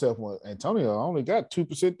say to yourself, well, Antonio, I only got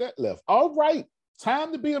 2% debt left. All right,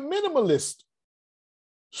 time to be a minimalist,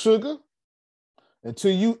 sugar.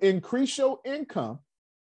 Until you increase your income,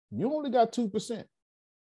 you only got 2%.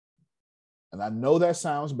 And I know that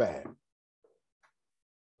sounds bad,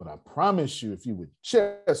 but I promise you, if you would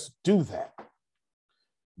just do that,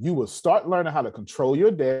 you will start learning how to control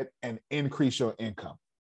your debt and increase your income.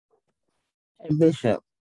 Hey, Bishop,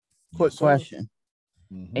 quick question.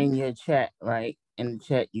 Mm-hmm. In your chat, right? In the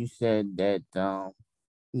chat, you said that,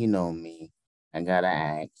 you know me, I got to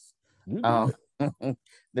ask.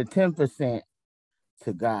 The 10%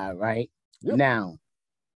 to God, right? Yep. Now,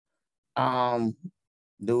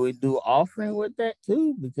 do we do offering with that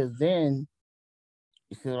too? Because then,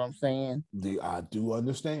 you see what I'm saying? I do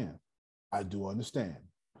understand.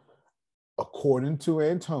 According to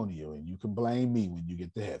Antonio, and you can blame me when you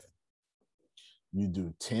get to heaven, you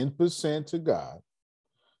do 10% to God,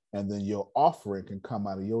 and then your offering can come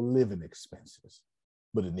out of your living expenses,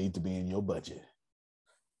 but it needs to be in your budget.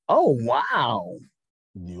 Oh, wow.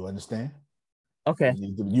 You understand? Okay.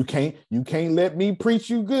 You can't let me preach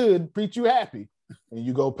you good, preach you happy, and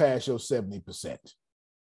you go past your 70%.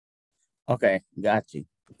 Okay, got you.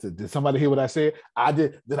 Did somebody hear what I said? I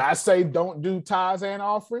did. Did I say don't do tithes and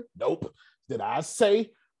offering? Nope. Did I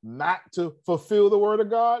say not to fulfill the word of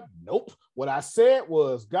God? Nope. What I said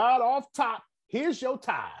was, God, off top, here's your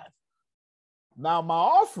tithe. Now my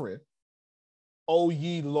offering, O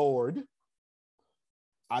ye Lord,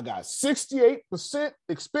 I got 68%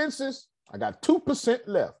 expenses. I got 2%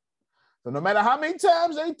 left. So no matter how many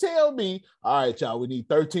times they tell me, all right, y'all, we need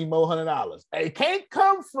 $13 more. It can't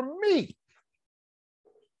come from me.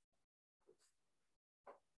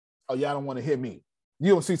 Oh, y'all don't want to hear me.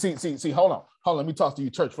 You don't see, hold on. Let me talk to you,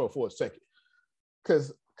 church, for a second.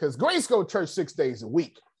 Because Grace go to church 6 days a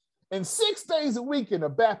week. And 6 days a week in a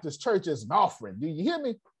Baptist church is an offering. Do you hear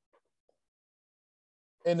me?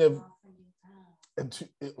 And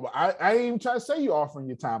I ain't even trying to say you're offering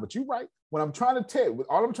your time, but you're right. What I'm trying to tell you,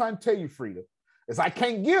 all I'm trying to tell you, Frida, is I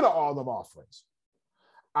can't give to all them offerings.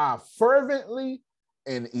 I fervently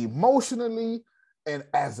and emotionally and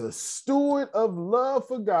as a steward of love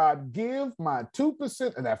for God, give my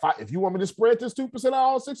 2%. And if you want me to spread this 2% of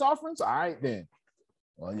all 6 offerings, all right, then.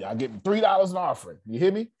 Well, y'all getting $3 an offering. You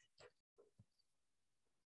hear me?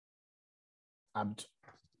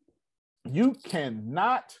 You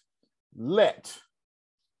cannot let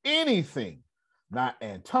anything, not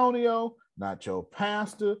Antonio, not your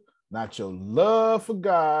pastor, not your love for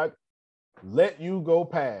God, let you go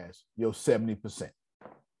past your 70%.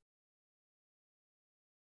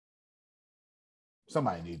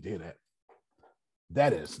 Somebody need to hear that.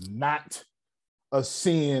 That is not a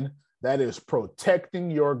sin. That is protecting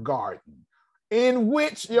your garden. in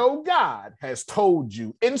which your God has told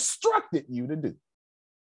you, instructed you to do.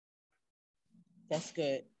 That's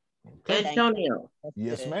good. Okay. Antonio.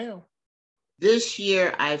 Yes, ma'am. This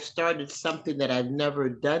year, I've started something that I've never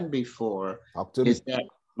done before. Talk to me. Is that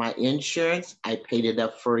my insurance, I paid it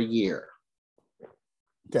up for a year.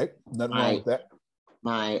 Okay, nothing wrong with that.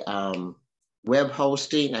 My web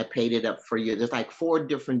hosting, I paid it up for a year. There's like 4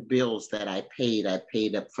 different bills that I paid up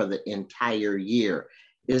for the entire year.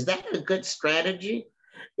 Is that a good strategy?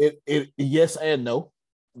 It yes and no.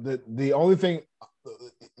 The only thing,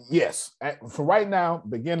 yes, for right now,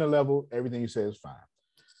 beginner level, everything you say is fine.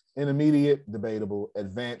 Intermediate, debatable.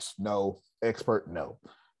 Advanced, no. Expert, no.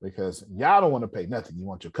 Because y'all don't want to pay nothing. You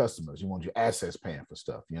want your customers, you want your assets paying for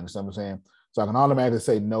stuff. You understand what I'm saying? So I can automatically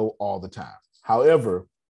say no all the time. However,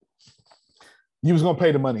 you was going to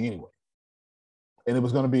pay the money anyway. And it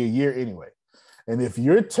was going to be a year anyway. And if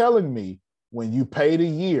you're telling me when you paid a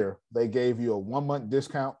year, they gave you a 1-month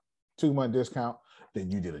discount, 2-month discount,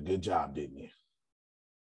 then you did a good job, didn't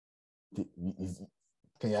you?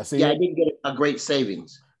 Can y'all see Yeah, it? I did get a great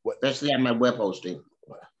savings, especially on my web hosting.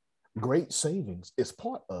 Great savings is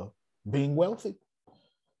part of being wealthy.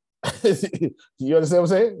 You understand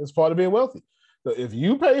what I'm saying? It's part of being wealthy. So if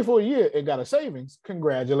you pay for a year and got a savings,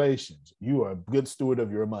 congratulations. You are a good steward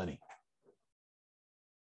of your money.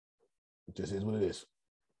 It just is what it is.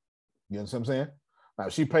 You understand what I'm saying? Now,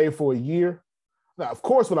 if she paid for a year, now, of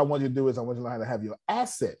course, what I want you to do is I want you to learn how to have your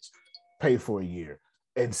assets pay for a year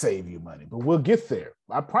and save you money. But we'll get there.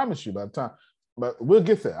 I promise you by the time, but we'll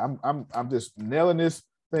get there. I'm just nailing this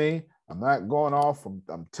thing. I'm not going off.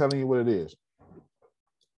 I'm telling you what it is.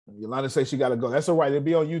 Yolanda says she got to go. That's all right. It'll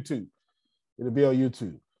be on YouTube. It'll be on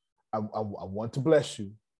YouTube. I want to bless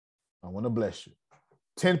you. I want to bless you.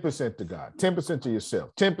 10% to God, 10% to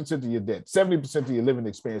yourself, 10% to your debt, 70% to your living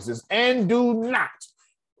experiences, and do not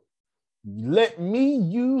let me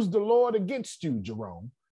use the Lord against you,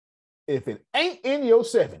 Jerome. If it ain't in your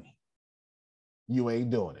 70, you ain't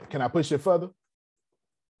doing it. Can I push it further?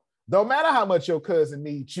 Don't matter how much your cousin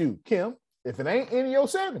needs you, Kim, if it ain't in your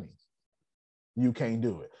 70, you can't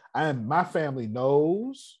do it. And my family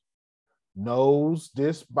knows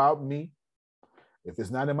this about me. If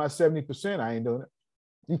it's not in my 70%, I ain't doing it.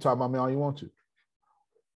 You talk about me all you want to.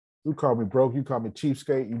 You call me broke, you call me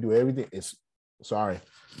cheapskate, you do everything. Sorry,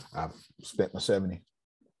 I've spent my 70.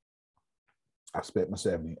 I spent my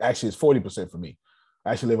 70. Actually, it's 40% for me.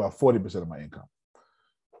 I actually live off 40% of my income.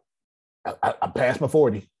 I passed my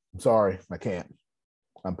 40. I'm sorry, I can't.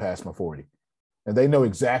 I'm past my 40. And they know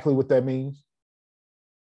exactly what that means.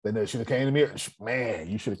 They know, should have came to me. Man,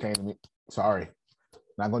 you should have came to me. Sorry,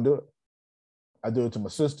 not gonna do it. I do it to my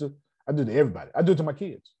sister. I do it to everybody. I do it to my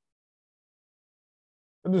kids.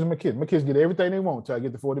 I do it to my kids. My kids get everything they want until I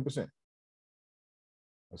get to 40%.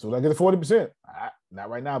 So when I get to 40%, not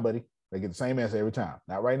right now, buddy. They get the same answer every time.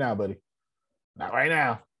 Not right now, buddy. Not right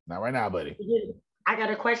now. Not right now, buddy. I got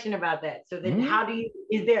a question about that. So then how do you,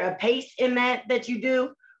 is there a pace in that you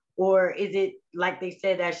do? Or is it like they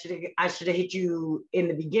said, I should have hit you in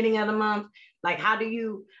the beginning of the month? Like, how do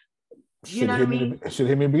you know what I mean? Should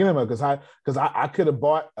hit me in the beginning because I could have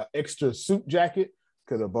bought an extra suit jacket,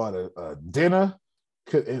 could have bought a dinner.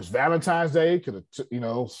 It was Valentine's Day. Could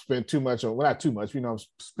have spent too much on, well, not too much.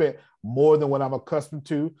 Spent more than what I'm accustomed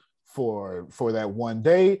to for that one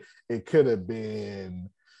day. It could have been,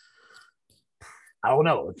 I don't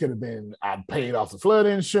know. It could have been I paid off the flood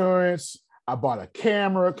insurance. I bought a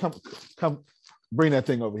camera. Come, bring that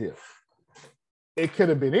thing over here. It could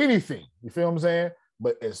have been anything. You feel what I'm saying?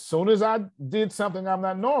 But as soon as I did something I'm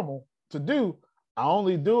not normal to do, I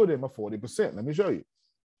only do it in my 40%. Let me show you.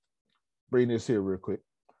 Bring this here real quick.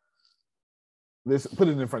 Let's put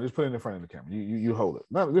it in front. Just put it in front of the camera. You hold it.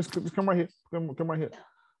 No, just come right here. Come right here.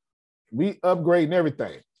 We upgrading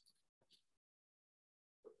everything.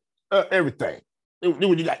 Everything.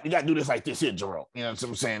 You got to do this like this here, Jerome. You know what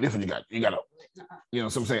I'm saying? This is what you got. You got to, you know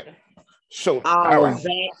what I'm saying? Show. Oh, right.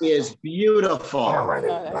 That is beautiful. All right,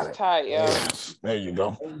 that's tight, yo. Yes. There you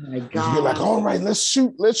go. Oh my God. You're like, all right, let's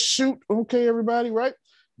shoot. Okay, everybody, right?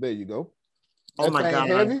 There you go. Oh my God.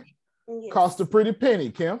 Heavy. Yes. Cost a pretty penny,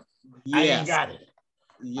 Kim. Yes. I ain't got it.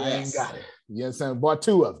 Yes. I ain't got it. You understand? Bought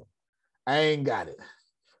 2 of them. I ain't got it.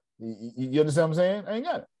 You understand what I'm saying? I ain't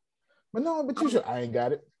got it. But no, but you should. I ain't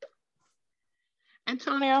got it.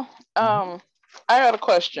 Antonio, I got a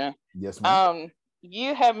question. Yes, ma'am.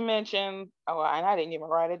 You have mentioned, and I didn't even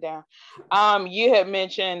write it down. You had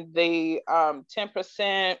mentioned the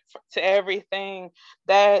 10% to everything.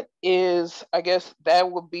 That is, I guess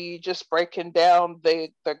that would be just breaking down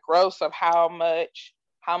the gross of how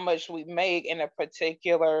much we make in a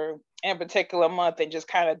particular in a particular month and just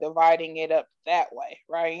kind of dividing it up that way,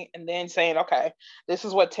 right? And then saying, okay, this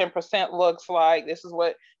is what 10% looks like. This is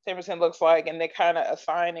what 10% looks like. And they're kind of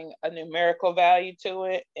assigning a numerical value to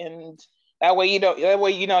it. And that way you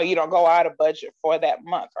don't go out of budget for that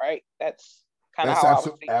month, right? That's kind of how I would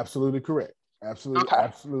see it. Absolutely correct. Absolutely, Okay.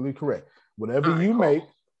 Absolutely correct. Whatever you make,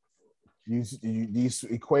 these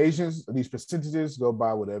equations, these percentages go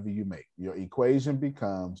by whatever you make. Your equation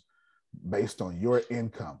becomes based on your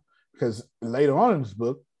income. Because later on in this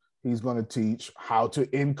book, he's going to teach how to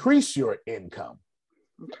increase your income.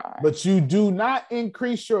 Okay. But you do not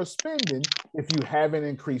increase your spending if you haven't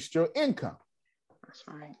increased your income. That's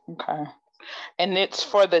right. Okay. And it's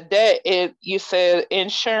for the debt. You said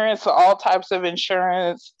insurance, all types of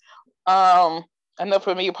insurance. I know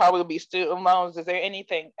for me, it probably be student loans. Is there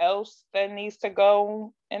anything else that needs to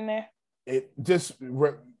go in there? It just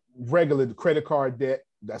regular credit card debt.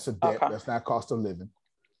 That's a debt. Okay. That's not cost of living.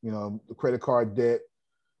 You know, the credit card debt,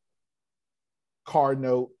 car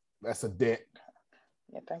note. That's a debt.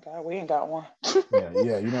 Yeah, thank God we ain't got one. yeah. You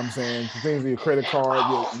know what I'm saying? Things with your credit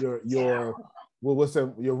card, your what's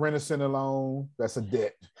that? Your rent-a-center loan. That's a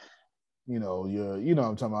debt. You know what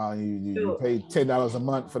I'm talking about. You pay $10 a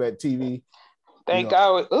month for that TV. Thank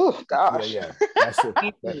God. Oh gosh. Yeah. That's a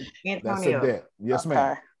debt. Yes,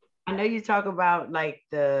 ma'am. I know you talk about like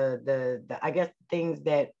the I guess things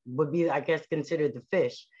that would be, I guess, considered the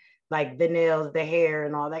fish, like the nails, the hair,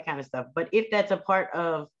 and all that kind of stuff. But if that's a part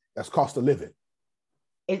of, that's cost of living.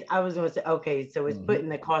 I was going to say, okay, so it's putting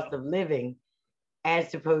the cost of living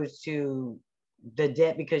as opposed to the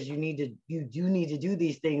debt, because you do need to do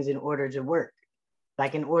these things in order to work.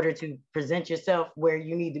 Like in order to present yourself where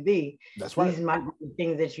you need to be. That's right. These might be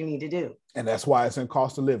things that you need to do. And that's why it's in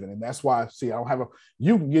cost of living. And that's why, see,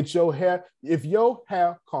 you can get your hair, if your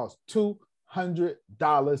hair costs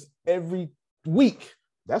 $200 every week,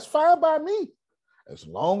 that's fine by me. As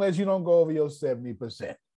long as you don't go over your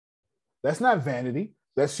 70%. That's not vanity.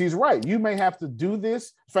 She's right. You may have to do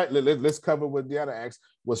this. In fact, let's cover what Deanna asked,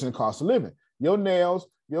 what's in cost of living. Your nails,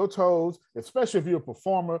 your toes, especially if you're a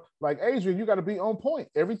performer like Adrian, you got to be on point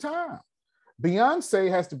every time. Beyonce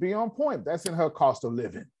has to be on point. That's in her cost of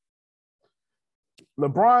living.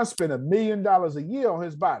 LeBron spent $1 million a year on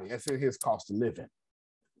his body. That's in his cost of living.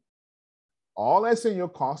 All that's in your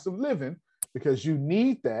cost of living because you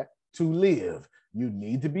need that to live. You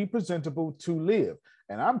need to be presentable to live.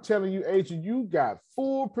 And I'm telling you, Adrian, you got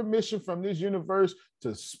full permission from this universe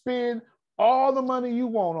to spend all the money you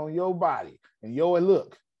want on your body and your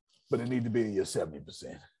look, but it need to be in your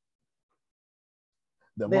 70%.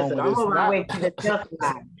 Listen, I'm on my way to the nail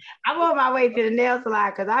salon. I'm on my way to the nail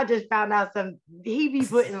salon because I just found out he be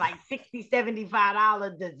putting like $60,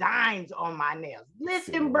 $75 designs on my nails.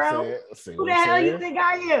 Listen, bro, who the hell you think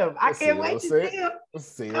I am? I can't wait to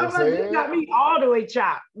see him. You got me all the way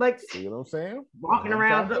chopped. Like, see what I'm saying? Walking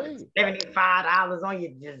around $75 on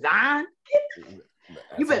your design.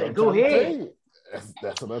 You better go ahead.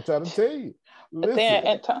 That's what I'm trying to tell you. But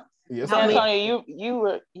then, Antonio,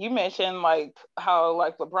 you mentioned like how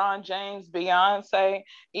like LeBron James, Beyonce,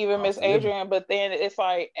 even Miss Adrian, but then it's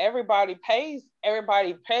like everybody pays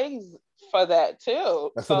for that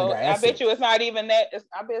too. So I bet you it's not even that.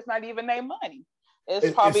 I bet it's not even their money.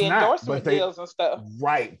 It's probably endorsement deals and stuff.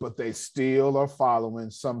 Right, but they still are following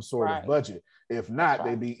some sort of budget. If not,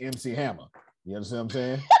 they be MC Hammer. You understand what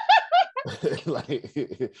I'm saying? Like,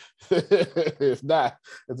 if not,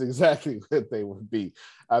 that's exactly what they would be.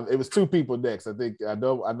 It was two people next. I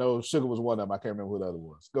know Sugar was one of them. I can't remember who the other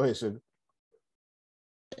was. Go ahead, Sugar.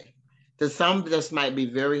 To some, this might be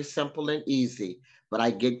very simple and easy, but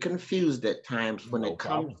I get confused at times when it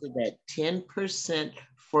comes to that 10%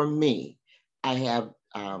 for me. I have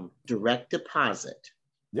direct deposit.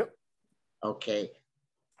 Yep. Okay.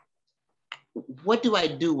 What do I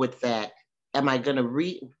do with that? Am I going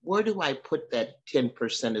to where do I put that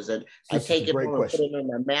 10%? Is it, I take it home and put it on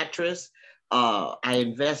my mattress? I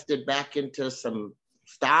invest it back into some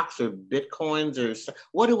stocks or Bitcoins or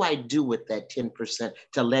what do I do with that 10%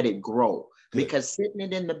 to let it grow? Because sitting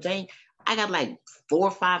it in the bank, I got like 4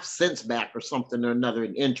 or 5 cents back or something or another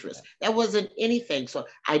in interest. That wasn't anything. So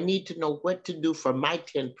I need to know what to do for my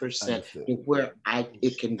 10% to where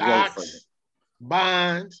it can grow from it.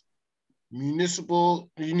 Bonds. Municipal,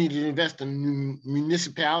 you need to invest in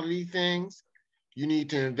municipality things. You need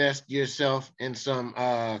to invest yourself in some,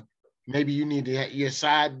 maybe you need to have your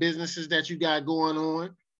side businesses that you got going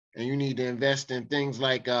on, and you need to invest in things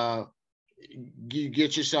like, you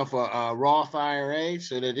get yourself a Roth IRA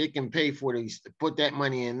so that it can pay for these, put that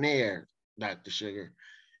money in there, Dr. Sugar.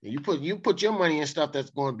 And you put your money in stuff that's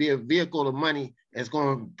going to be a vehicle of money that's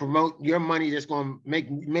going to promote your money, that's going to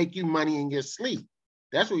make you money in your sleep.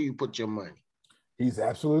 That's where you put your money. He's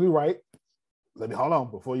absolutely right. Let me hold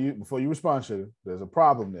on before you respond, Sugar. There's a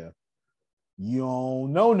problem there. You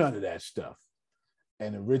don't know none of that stuff.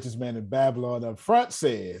 And the richest man in Babylon up front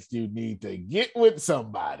says you need to get with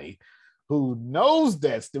somebody who knows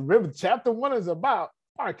that. Remember, chapter 1 is about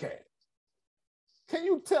Arcad. Can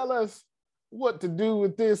you tell us what to do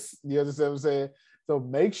with this? You understand what I'm saying? So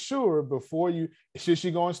make sure before should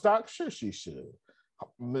she go in stock? Sure, she should.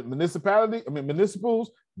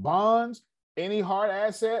 Municipals, bonds, any hard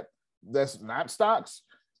asset that's not stocks,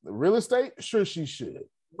 real estate, sure she should.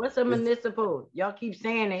 What's a municipal? Y'all keep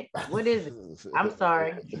saying it. What is it? I'm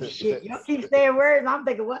sorry. Shit, y'all keep saying words. I'm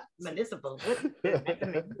thinking, what municipal? What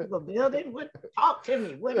municipal building? What? Talk to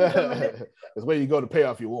me. What is a municipal? It's where you go to pay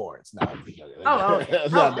off your warrants. No. Okay.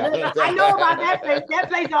 I know about that place. That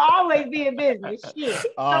place will always be in business. Shit.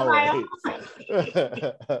 Always.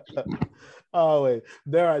 Always.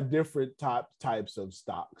 There are different types of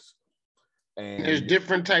stocks. And there's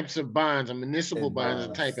different types of bonds. A municipal bond is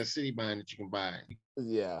a type of city bond that you can buy.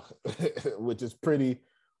 Yeah, which is pretty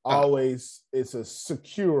always, it's a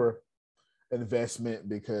secure investment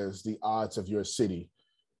because the odds of your city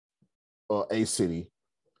or a city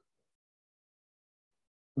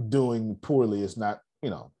doing poorly is not,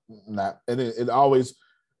 and it always,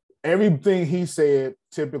 everything he said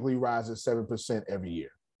typically rises 7% every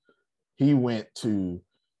year. He went to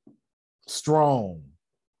strong,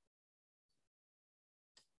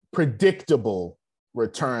 predictable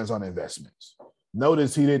returns on investments.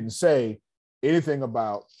 Notice he didn't say anything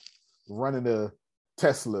about running a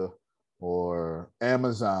Tesla or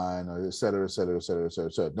Amazon or et cetera, et cetera, et cetera, et cetera,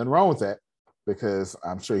 et cetera. Nothing wrong with that because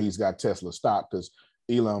I'm sure he's got Tesla stock because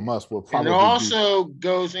Elon Musk will probably. And it also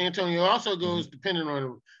goes, Antonio, depending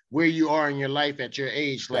on where you are in your life at your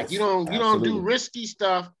age. Like you don't do risky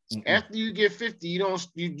stuff. After you get 50,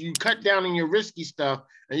 you cut down on your risky stuff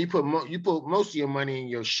and you put most of your money in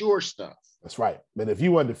your sure stuff. That's right. But if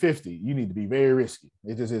you under 50, you need to be very risky.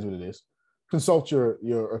 It just is what it is. Consult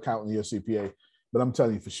your accountant, your CPA. But I'm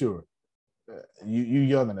telling you for sure, you're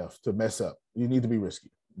young enough to mess up. You need to be risky.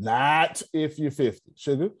 Not if you're 50.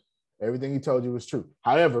 Sugar, everything he told you was true.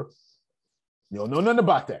 However, you don't know nothing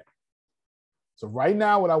about that. So right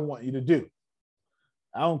now, what I want you to do,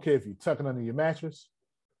 I don't care if you tuck it under your mattress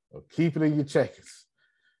or keep it in your checkers.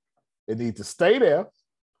 It needs to stay there.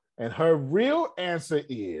 And her real answer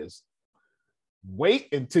is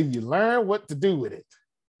wait until you learn what to do with it.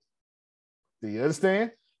 Do you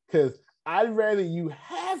understand? Because I'd rather you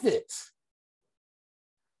have it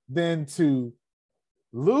than to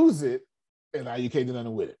lose it and now you can't do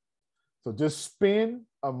nothing with it. So just spend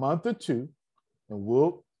a month or two and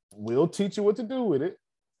we'll teach you what to do with it.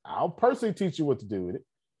 I'll personally teach you what to do with it.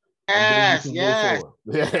 Yes.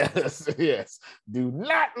 Do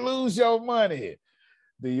not lose your money.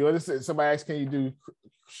 Do you understand? Somebody asked, can you do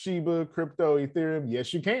Shiba, crypto, Ethereum?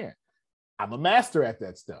 Yes, you can. I'm a master at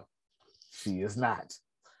that stuff. She is not.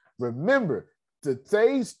 Remember,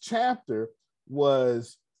 today's chapter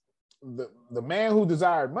was the man who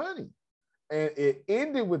desired money. And it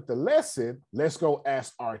ended with the lesson, let's go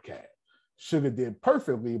ask Arcad. Sugar did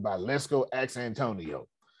perfectly by let's go ask Antonio.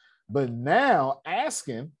 But now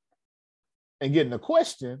asking and getting a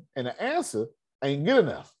question and an answer ain't good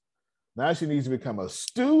enough. Now she needs to become a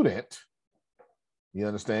student. You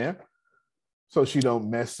understand? So she don't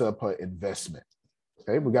mess up her investment.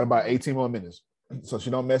 Okay, we got about 18 more minutes. So she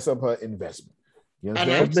don't mess up her investment. You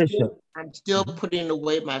understand? And I'm still putting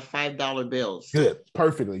away my $5 bills. Good,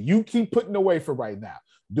 perfectly. You keep putting away for right now.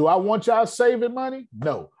 Do I want y'all saving money?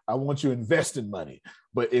 No, I want you investing money.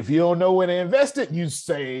 But if you don't know where to invest it, you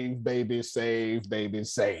save, baby, save, baby,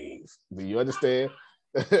 save. Do you understand?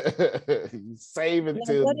 You save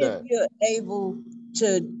until what if you're able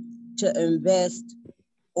to invest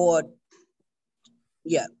or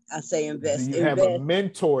I say invest. Do you have a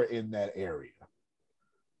mentor in that area?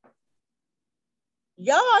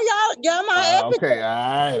 Y'all my okay,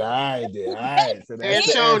 all right. So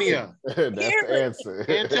Antonia. That's the answer.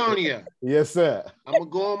 Antonia. Yes, sir. I'm gonna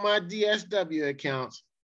go on my DSW accounts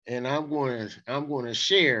and I'm going to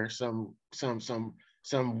share some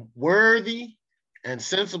worthy and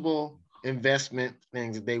sensible investment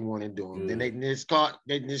things that they want to do. Then they just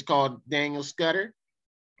call Daniel Scudder,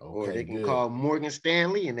 or they can call Morgan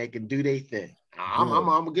Stanley, and they can do their thing. I'm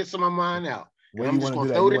gonna get some of mine out. I'm just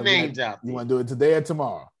gonna throw the names out. You want to do it today or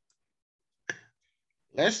tomorrow?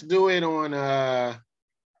 Let's do it on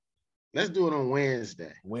Let's do it on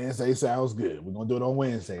Wednesday. Wednesday sounds good. We're gonna do it on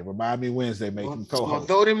Wednesday. Remind me Wednesday, making co-host. I'm gonna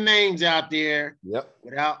throw them names out there. Yep.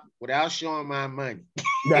 Without showing my money.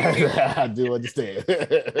 I do understand.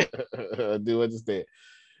 I do understand.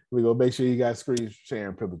 We're gonna make sure you got screen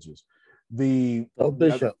sharing privileges.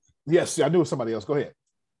 Bishop. Yes, I knew somebody else. Go ahead.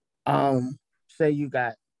 Say you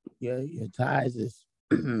got your ties is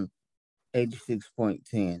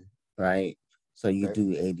 86.10, right? So you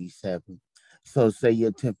do 87. So say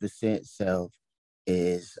your 10% self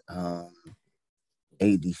is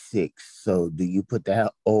 86. So do you put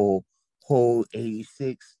that whole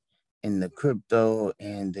 86 in the crypto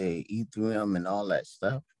and the Ethereum and all that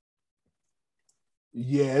stuff?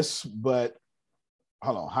 Yes, but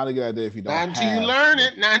hold on. How to get out there if you don't? Not until you learn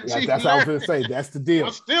it. Not until that's what I was going to say. That's the deal.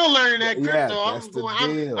 I'm still learning that crypto. Yeah, that's the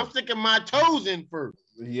deal. I'm sticking my toes in first.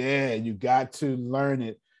 Yeah, you got to learn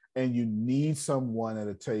it, and you need someone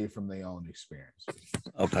that'll tell you from their own experience.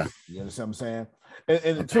 Okay. You understand what I'm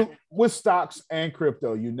saying? And with stocks and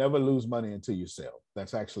crypto, you never lose money until you sell.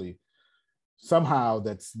 That's actually somehow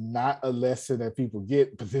that's not a lesson that people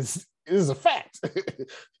get, but this is a fact.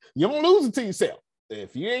 You don't lose until you sell.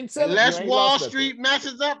 If you ain't selling, unless Wall Street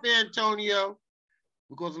messes up, Antonio.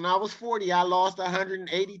 Because when I was 40, I lost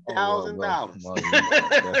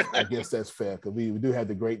 $180,000. I guess that's fair because we do have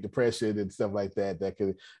the Great Depression and stuff like that that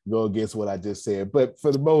could go against what I just said. But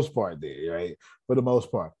for the most part, there, right? For the most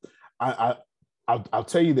part, I'll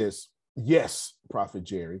tell you this. Yes, Prophet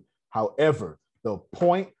Jerry. However, the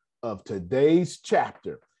point of today's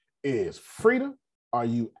chapter is freedom. Are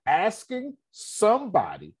you asking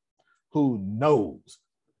somebody who knows,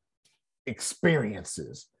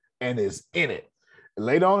 experiences, and is in it?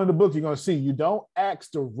 Later on in the book, you're going to see you don't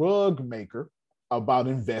ask the rug maker about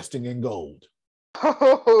investing in gold.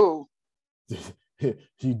 Oh.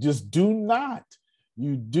 You just do not.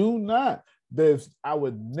 You do not. I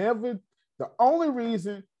would never, the only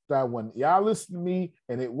reason that when y'all listen to me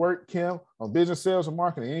and it worked, Kim, on business, sales, and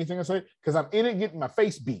marketing, anything I say, because I'm in it getting my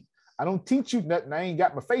face beat. I don't teach you nothing. I ain't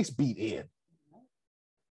got my face beat in.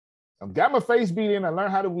 I've got my face beat in. I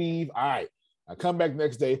learned how to weave. All right. I come back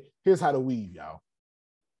next day. Here's how to weave, y'all.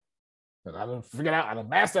 And I done figured out, I done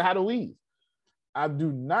mastered how to weave. I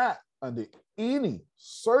do not, under any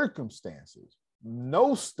circumstances,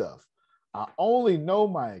 know stuff. I only know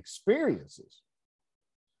my experiences.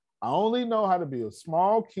 I only know how to be a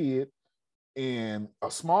small kid in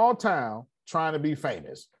a small town trying to be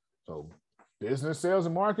famous. So business, sales,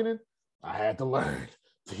 and marketing, I had to learn.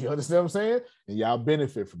 Do you understand what I'm saying? And y'all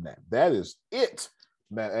benefit from that. That is it.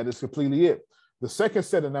 That is completely it. The second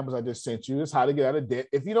set of numbers I just sent you is how to get out of debt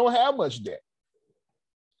if you don't have much debt.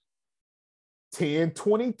 10,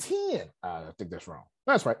 20, 10. I think that's wrong.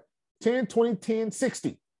 That's right. 10, 20, 10,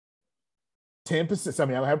 60. 10%. Some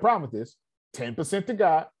of y'all have a problem with this. 10% to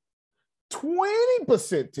God,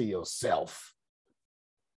 20% to yourself,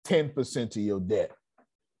 10% to your debt.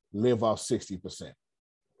 Live off 60%.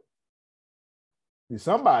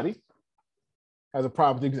 Somebody has a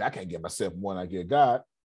problem thinking, I can't get myself more than I get God.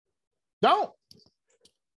 Don't.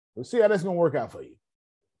 We'll see how that's going to work out for you.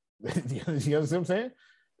 You understand what I'm saying?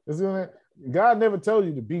 God never told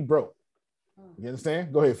you to be broke. You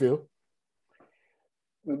understand? Go ahead, Phil.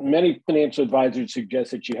 Many financial advisors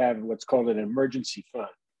suggest that you have what's called an emergency fund.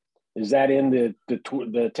 Is that in the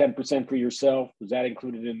 10% for yourself? Is that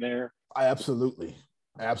included in there? Absolutely.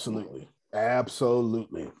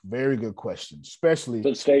 Very good question. Especially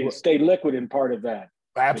so stay liquid in part of that.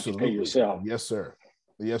 Absolutely. Pay yourself. Yes, sir.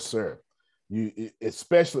 You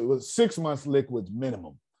especially with 6 months liquids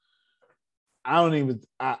minimum. I don't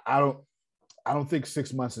think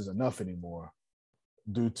 6 months is enough anymore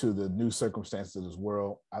due to the new circumstances of this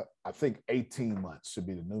world. I think 18 months should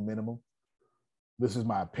be the new minimum. This is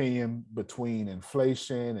my opinion between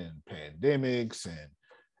inflation and pandemics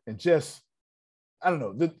and just, I don't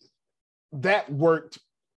know, that worked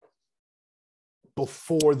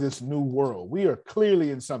before this new world. We are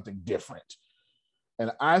clearly in something different.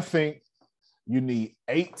 And I think you need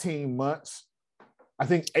 18 months. I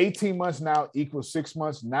think 18 months now equals 6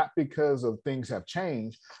 months, not because of things have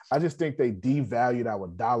changed. I just think they devalued our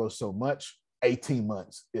dollar so much, 18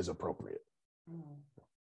 months is appropriate.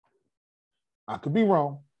 I could be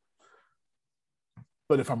wrong.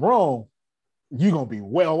 But if I'm wrong, you're going to be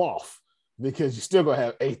well off because you're still going to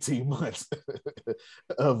have 18 months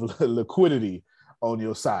of liquidity on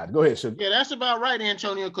your side. Go ahead, Sugar. Yeah, that's about right,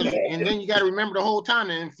 Antonio. And then you got to remember the whole time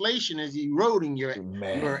that inflation is eroding your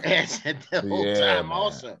asset the whole time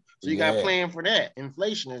also. So you got to plan for that.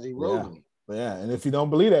 Inflation is eroding. Yeah, and if you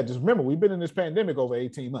don't believe that, just remember, we've been in this pandemic over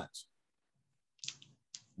 18 months.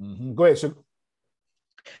 Mm-hmm. Go ahead, Sugar.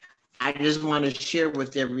 I just want to share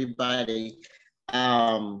with everybody.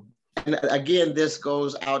 And again, this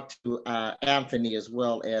goes out to Anthony as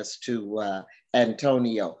well as to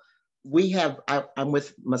Antonio. I'm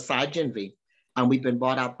with Massage Envy, and we've been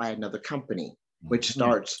bought out by another company, which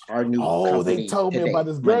starts our new company. Oh, they told me about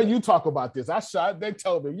this. Girl, Monday. You talk about this. They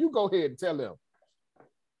told me. You go ahead and tell them.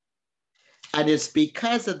 And it's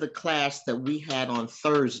because of the class that we had on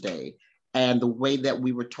Thursday and the way that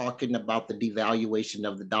we were talking about the devaluation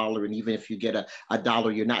of the dollar. And even if you get a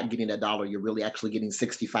dollar, you're not getting a dollar, you're really actually getting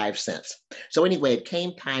 65 cents. So anyway, it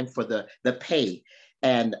came time for the pay.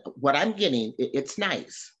 And what I'm getting, it's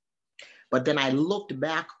nice. But then I looked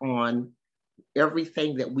back on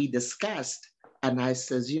everything that we discussed and I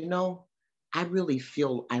says, I really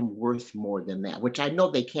feel I'm worth more than that, which I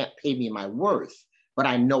know they can't pay me my worth, but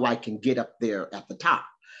I know I can get up there at the top.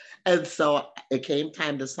 And so it came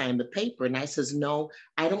time to sign the paper. And I says, no,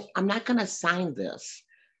 I'm not going to sign this.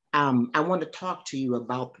 I want to talk to you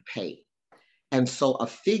about the pay. And so a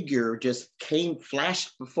figure just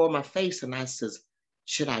flashed before my face. And I says,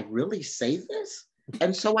 should I really say this?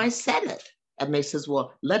 And so I said it. And they says,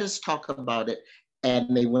 well, let us talk about it.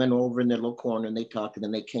 And they went over in their little corner and they talked. And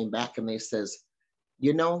then they came back and they says,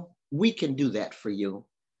 we can do that for you.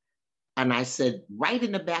 And I said, right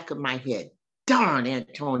in the back of my head, darn,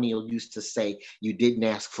 Antonio used to say, you didn't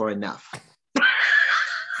ask for enough.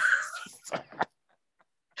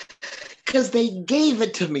 Because they gave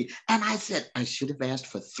it to me. And I said, I should have asked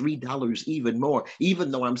for $3 even more,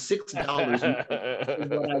 even though I'm $6 more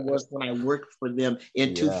than I was when I worked for them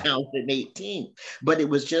in 2018. But it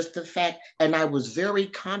was just the fact, and I was very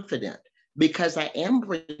confident because I am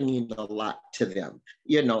bringing a lot to them.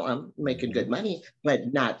 I'm making good money,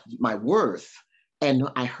 but not my worth. And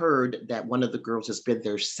I heard that one of the girls has been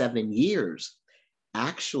there 7 years.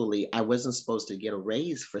 Actually, I wasn't supposed to get a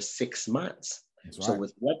raise for 6 months. That's so right.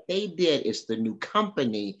 With what they did, it's the new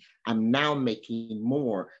company. I'm now making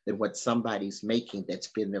more than what somebody's making that's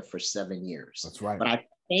been there for 7 years. That's right. But I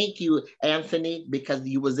thank you, Anthony, because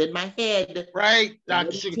you was in my head. Right,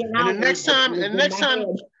 Dr. Sugar. And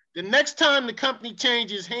the next time the company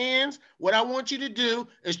changes hands, what I want you to do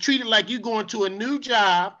is treat it like you're going to a new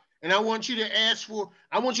job. And I want you to ask for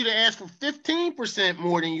 15%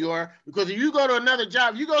 more than you are, because if you go to another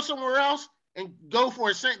job, you go somewhere else and go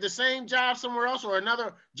for the same job somewhere else or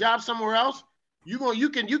another job somewhere else, you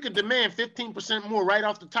can demand 15% more right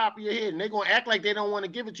off the top of your head, and they're gonna act like they don't want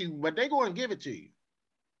to give it to you, but they're gonna give it to you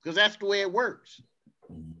because that's the way it works.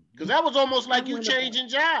 Because that was almost like you changing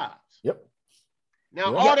jobs. Yep.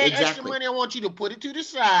 Now all that extra money, I want you to put it to the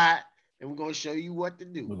side, and we're gonna show you what to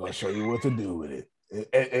do. We're gonna show you what to do with it.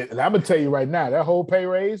 And I'm gonna tell you right now, that whole pay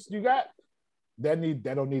raise you got, that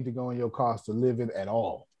don't need to go in your cost of living at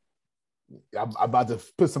all. I'm about to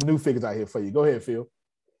put some new figures out here for you. Go ahead, Phil.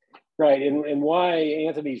 Right, and why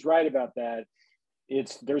Anthony's right about that,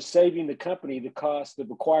 they're saving the company the cost of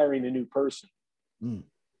acquiring a new person.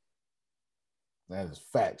 That is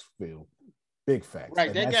facts, Phil. Big facts.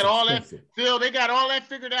 Right, they got all that, Phil, they got all that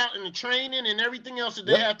figured out in the training and everything else that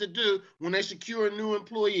they have to do when they secure a new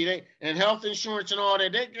employee, and health insurance and all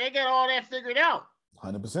that. They got all that figured out.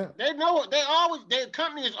 100%. They know their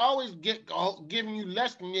company is always giving you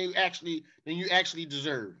less than you actually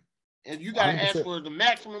deserve. And you got to ask for the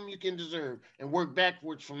maximum you can deserve and work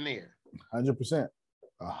backwards from there. 100%.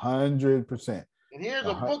 100%. And here's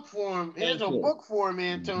a book for him. Here's a book for him,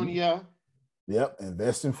 Antonio. Yep,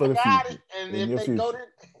 investing for the future. And if they go to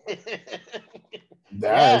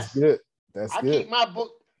that's good. That's good. I keep my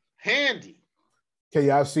book handy. Can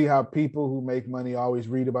y'all see how people who make money always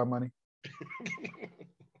read about money?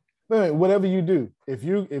 Whatever you do, if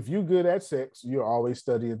you good at sex, you're always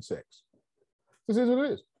studying sex. This is what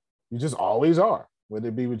it is. You just always are, whether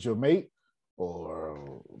it be with your mate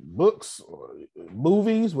or books or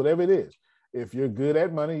movies, whatever it is. If you're good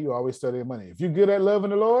at money, you always study money. If you're good at loving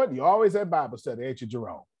the Lord, you always at Bible study, ain't you,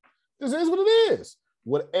 Jerome? This is what it is.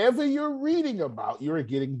 Whatever you're reading about, you're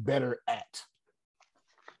getting better at.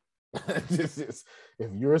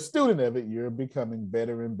 If you're a student of it, you're becoming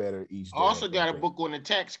better and better each day. I also got a book on the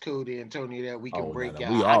tax code, Antonio, that we can break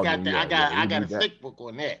out. I got a thick book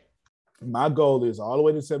on that. My goal is all the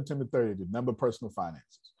way to September 30th to number personal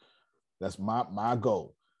finances. That's my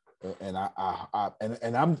goal. And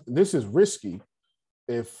I'm this is risky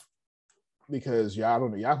because y'all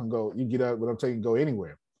don't know, y'all can go, you get up what I'm saying, go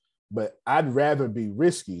anywhere. But I'd rather be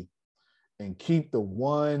risky and keep the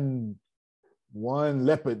one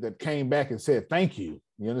leopard that came back and said thank you.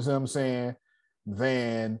 You understand what I'm saying?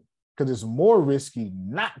 Than because it's more risky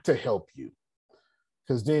not to help you.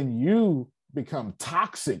 Because then you become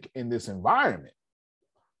toxic in this environment.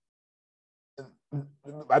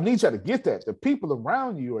 I need y'all to get that. The people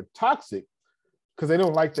around you are toxic because they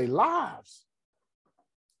don't like their lives.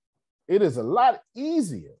 It is a lot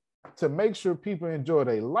easier to make sure people enjoy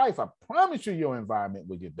their life. I promise you your environment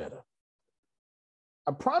will get better.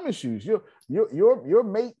 I promise you, your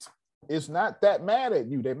mate is not that mad at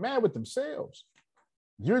you. They're mad with themselves.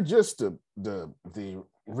 You're just the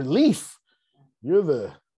relief. You're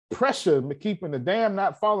the pressure keeping the dam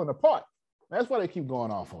not falling apart. That's why they keep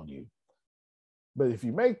going off on you. But if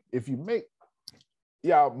you make,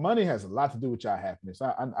 y'all, money has a lot to do with y'all happiness.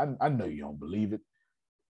 I know you don't believe it,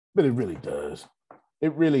 but it really does.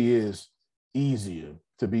 It really is easier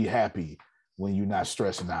to be happy when you're not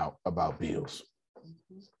stressing out about bills.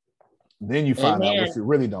 Then you find out what you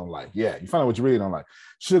really don't like. Yeah, you find out what you really don't like.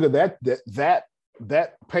 Sugar,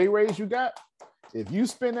 that pay raise you got, if you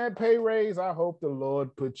spend that pay raise, I hope the Lord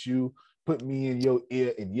put me in your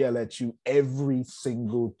ear and yell at you every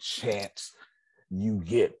single chance you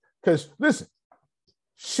get. Because listen,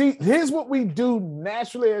 here's what we do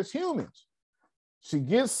naturally as humans. She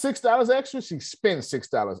gets $6 extra, she spends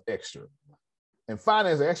 $6 extra. And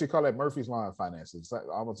finance, they actually call that Murphy's Law in finance. It's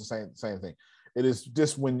almost the same thing. It is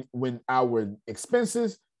just when our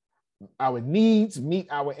expenses, our needs meet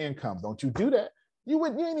our income. Don't you do that. You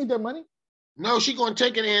ain't need that money. No, she's going to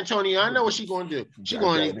take it, Antonio. I know what she's going to do. She's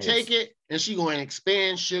going to take it and she's going to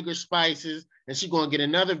expand Sugar Spices, and she's going to get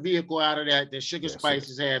another vehicle out of that Sugar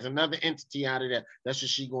Spices has, another entity out of that. That's what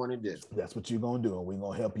she's going to do. That's what you're going to do, and we're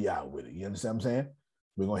going to help you out with it. You understand what I'm saying?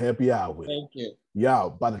 We're going to help you out with it. Thank you.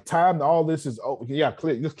 Y'all, by the time all this is over,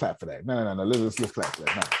 let's clap for that. No. Let's clap for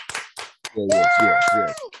that. No.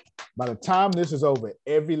 Yes. By the time this is over,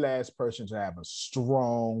 every last person should have a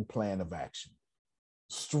strong plan of action.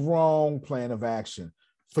 Strong plan of action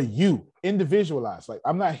for you, individualized. Like,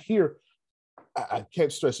 I'm not here. I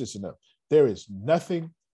can't stress this enough. There is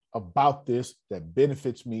nothing about this that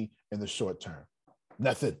benefits me in the short term.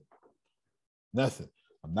 Nothing.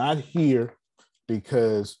 I'm not here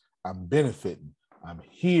because I'm benefiting. I'm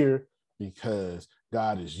here because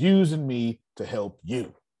God is using me to help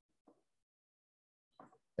you.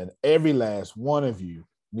 And every last one of you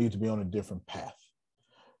need to be on a different path.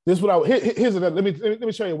 This is what here's another. Let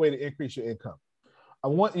me show you a way to increase your income. I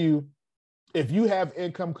want you, if you have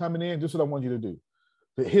income coming in, this is what I want you to do.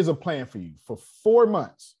 Here's a plan for you. For 4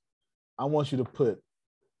 months, I want you to put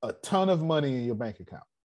a ton of money in your bank account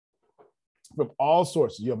from all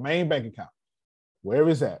sources, your main bank account, wherever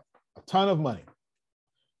it's at, a ton of money.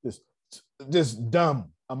 This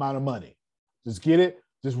dumb amount of money. Just get it.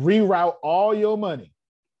 Just reroute all your money,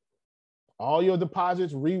 all your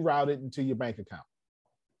deposits, reroute it into your bank account.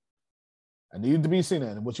 I need it to be seen.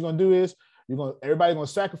 And what you're going to do is everybody's going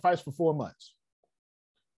to sacrifice for 4 months.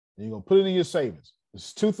 And you're going to put it in your savings.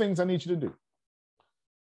 There's 2 things I need you to do.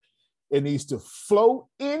 It needs to flow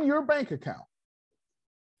in your bank account.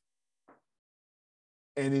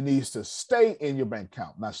 And it needs to stay in your bank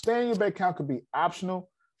account. Now, staying in your bank account could be optional,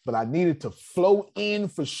 but I need it to flow in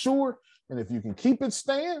for sure. And if you can keep it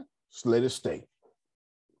staying, just let it stay.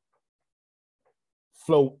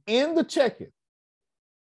 Flow in the checking.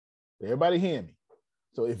 Everybody hear me?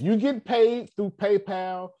 So if you get paid through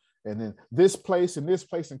PayPal and then this place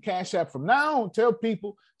and Cash App, from now on, tell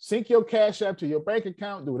people, sync your Cash App to your bank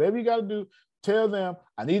account, do whatever you got to do. Tell them,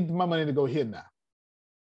 I need my money to go here now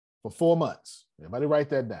for 4 months. Everybody write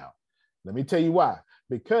that down. Let me tell you why.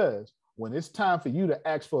 Because when it's time for you to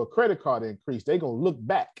ask for a credit card increase, they're going to look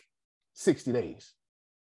back 60 days.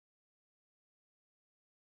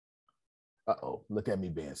 Uh-oh, look at me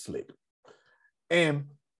being slick. And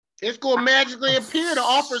it's going to magically appear. The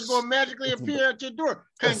offer is going to magically appear at your door.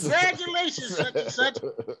 Congratulations, such and such.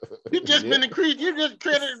 You just been increased. You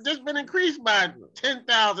just been increased by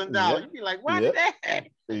 $10,000. You'd be like, why did that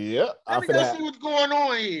happen? Yeah. Let me go see what's going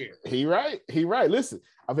on here. He right. Listen,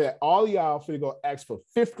 I've had all y'all finna go ask for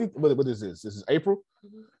 50. What is this? This is April.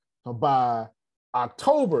 So by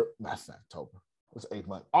October, that's not October. It's 8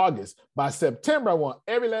 months. August. By September, I want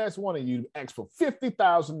every last one of you to ask for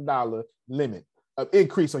 $50,000 limit of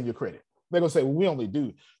increase on your credit. They're gonna say, well, we only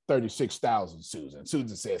do 36,000, Susan.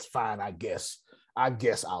 Susan says, fine, I guess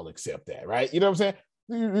I'll accept that, right? You know what I'm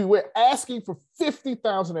saying? We're asking for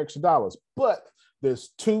 $50,000 extra dollars, but there's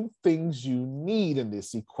 2 things you need in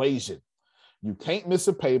this equation. You can't miss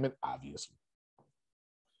a payment, obviously,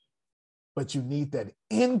 but you need that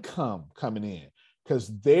income coming in because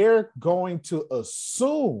they're going to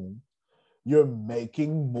assume you're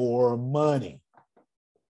making more money.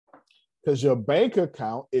 Because your bank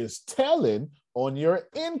account is telling on your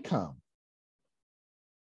income.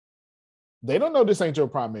 They don't know this ain't your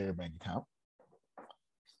primary bank account.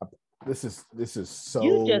 This is so.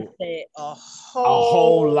 You just said a a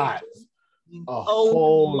whole lot. A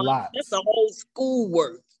whole lot. lot. That's a whole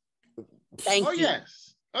schoolwork. Thank you.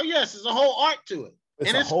 Yes. Oh yes, there's a whole art to it.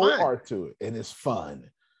 It's a whole art to it, and it's fun.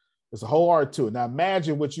 It's a whole art to it. Now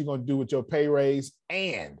imagine what you're gonna do with your pay raise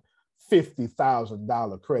and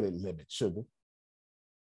 $50,000 credit limit, sugar.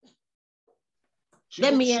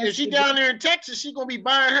 If she down there in Texas, she's gonna be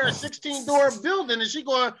buying her a 16-door building, and she's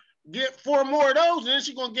gonna get 4 more of those, and then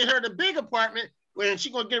she's gonna get her the big apartment, and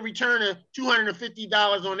she's gonna get a return of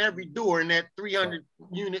 $250 on every door in that 300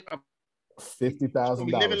 unit. $50,000.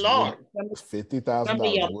 Living large.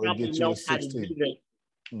 $50,000 will get you a 16.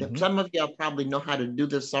 Some of y'all probably know how to do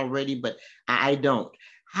this already, but I don't.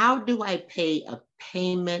 How do I pay a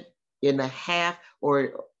payment in a half?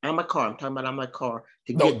 Or I'm a car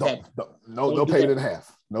to get that. No payment in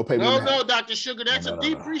half. No payment in half. No, Dr. Sugar, that's a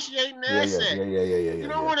depreciating asset. Yeah. You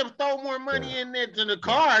don't want to throw more money in there than the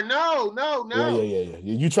car. No. Yeah.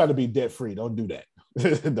 You try to be debt free. Don't do that.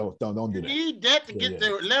 don't do that. You need debt to get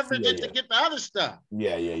the leverage to get the other stuff.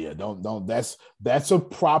 Yeah. Don't. That's a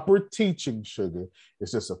proper teaching, sugar.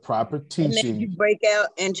 It's just a proper teaching. And then you break out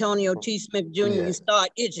Antonio T. Smith Jr. and start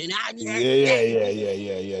itching.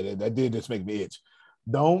 Yeah. That did just make me itch.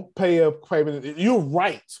 Don't pay a payment. You're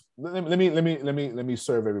right. Let me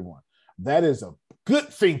serve everyone. That is a good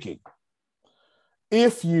thinking.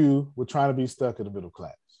 If you were trying to be stuck in the middle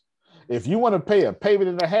class, if you want to pay a payment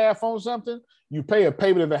and a half on something, you pay a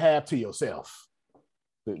payment and a half to yourself.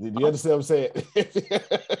 Did you understand what I'm saying?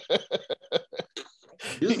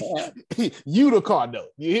 You the car note.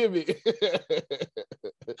 You hear me?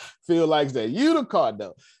 Feel like that. You the car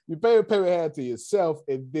note. You pay a payment and a half to yourself,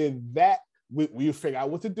 and then that we figure out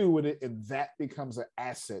what to do with it, and that becomes an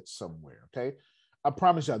asset somewhere. Okay. I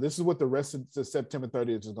promise y'all, this is what the rest of September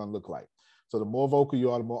 30th is going to look like. So the more vocal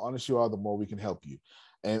you are, the more honest you are, the more we can help you.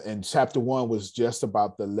 And chapter 1 was just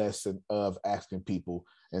about the lesson of asking people.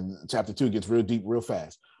 And chapter 2 gets real deep, real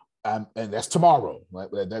fast. And that's tomorrow. Right?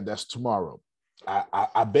 That's tomorrow.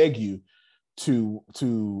 I beg you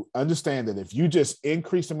to understand that if you just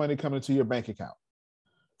increase the money coming into your bank account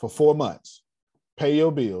for 4 months, pay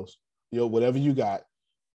your bills, whatever you got,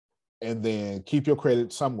 and then keep your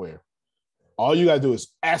credit somewhere, all you got to do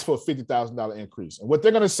is ask for a $50,000 increase. And what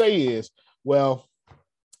they're going to say is, well,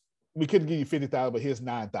 we couldn't give you $50,000, but here's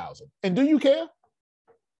 $9,000. And do you care?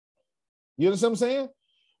 You understand what I'm saying?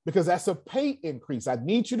 Because that's a pay increase. I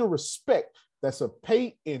need you to respect that's a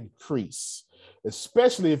pay increase,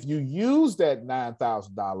 especially if you use that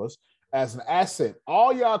 $9,000 as an asset.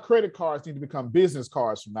 All y'all credit cards need to become business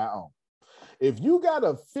cards from now on. If you got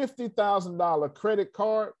a $50,000 credit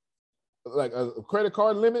card, like a credit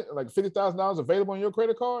card limit, like $50,000 available on your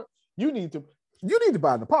credit card, you need to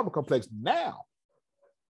buy an apartment complex now.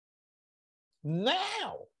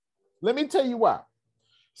 Now, let me tell you why.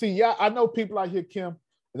 See, yeah, I know people out here, Kim,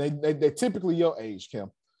 and they typically your age,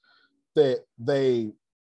 Kim, that they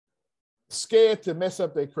scared to mess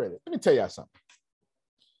up their credit. Let me tell y'all something.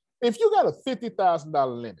 If you got a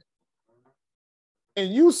 $50,000 limit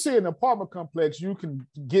and you see an apartment complex, you can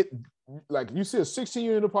get, like you see a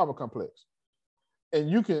 16-unit apartment complex,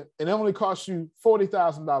 and it only costs you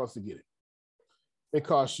 $40,000 to get it. It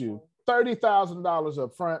costs you $30,000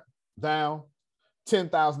 up front, down,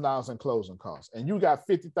 $10,000 in closing costs, and you got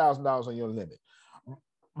 $50,000 on your limit.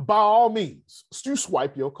 By all means, you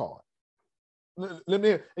swipe your card.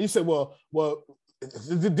 And you say, well, this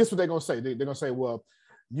is what they're gonna say. They're gonna say, well,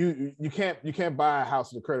 you can't buy a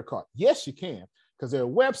house with a credit card. Yes, you can, because there are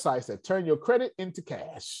websites that turn your credit into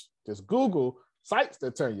cash. Just Google sites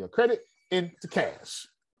that turn your credit into cash.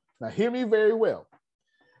 Now, hear me very well.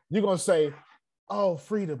 You're gonna say, oh,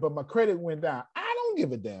 Frida, but my credit went down. I don't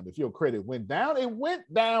give a damn if your credit went down. It went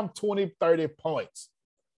down 20, 30 points.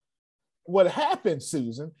 What happened,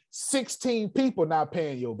 Susan? 16 people not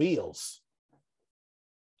paying your bills.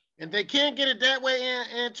 And they can't get it that way,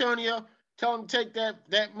 Antonio. Tell them take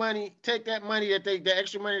that money, the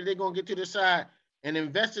extra money they're gonna get to the side, and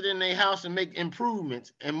invest it in their house and make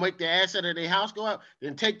improvements and make the asset of their house go up.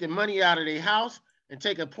 Then take the money out of their house and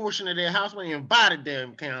take a portion of their house money and buy the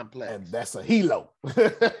damn complex. And that's a HELO. What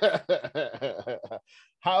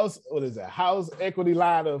is that? House equity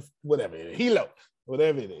line of whatever it is. HELO,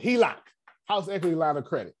 whatever it is. HELOC, house equity line of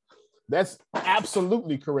credit. That's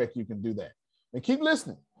absolutely correct. You can do that. And keep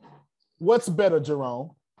listening. What's better,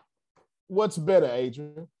 Jerome? What's better,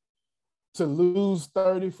 Adrian? To lose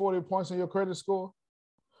 30, 40 points on your credit score,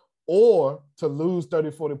 or to lose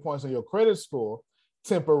 30, 40 points on your credit score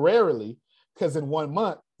temporarily, because in 1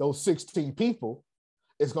 month, those 16 people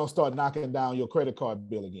is going to start knocking down your credit card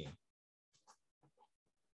bill again.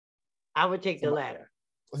 I would take the latter.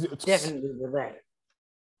 Definitely the that.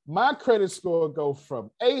 My credit score go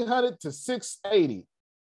from 800 to 680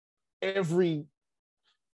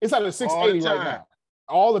 it's at a 680 right now.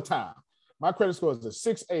 All the time. My credit score is a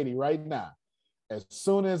 680 right now. As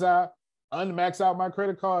soon as I unmax out my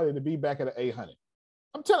credit card, it'll be back at an 800.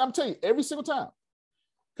 I'm telling you, every single time.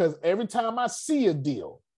 Because every time I see a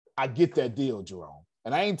deal, I get that deal, Jerome.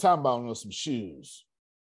 And I ain't talking about some shoes.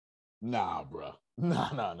 Nah, bro.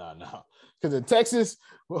 No. Because in Texas,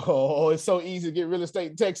 it's so easy to get real estate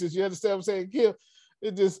in Texas. You understand what I'm saying, Gil?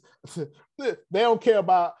 It just, they don't care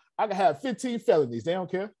about, I can have 15 felonies. They don't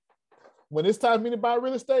care. When it's time for me to buy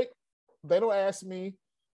real estate, they don't ask me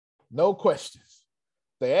no questions.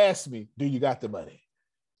 They ask me, do you got the money?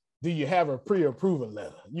 Do you have a pre-approval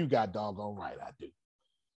letter? You got doggone right, I do.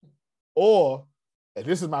 Or, and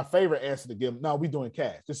this is my favorite answer to give them, no, we doing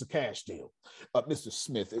cash. This is a cash deal. Mr.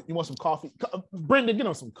 Smith, you want some coffee? Brenda, get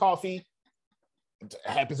on some coffee. It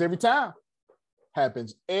happens every time.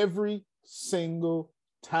 Happens every single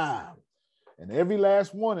time. And every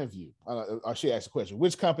last one of you, she asked a question,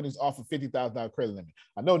 which companies offer $50,000 credit limit?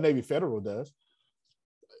 I know Navy Federal does.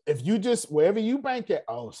 If you just, wherever you bank at,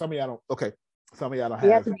 some of y'all don't, okay. Some of y'all don't have.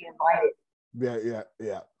 You have to be invited.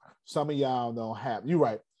 Yeah. Some of y'all don't have, you're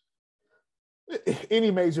right.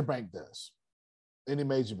 Any major bank does. Any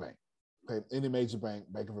major bank. Okay? Any major bank,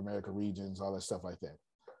 Bank of America regions, all that stuff like that.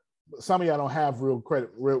 But some of y'all don't have real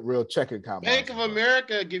credit, real checking account. Bank of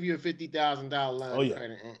America give you a $50,000 line of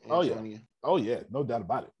credit. Oh yeah, no doubt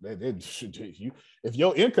about it. They should you if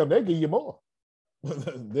your income, they give you more.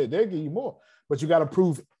 they give you more. But you got to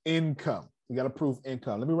prove income. You got to prove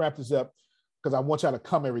income. Let me wrap this up because I want y'all to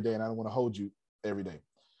come every day and I don't want to hold you every day.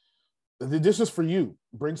 This is for you.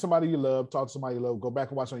 Bring somebody you love, talk to somebody you love, go back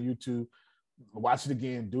and watch on YouTube, watch it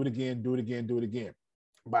again, do it again, do it again, do it again.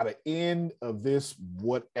 By the end of this,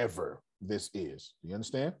 whatever this is, you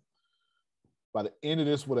understand? By the end of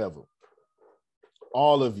this, whatever,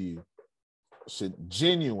 all of you should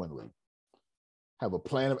genuinely have a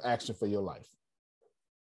plan of action for your life.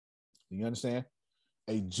 You understand?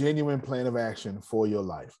 A genuine plan of action for your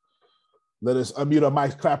life. Let us unmute our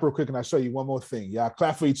mics, clap real quick, and I'll show you one more thing. Y'all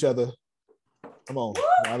clap for each other. Come on.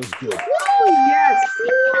 That is good. Yes.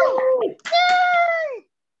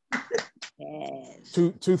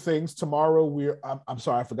 Two things. Tomorrow I'm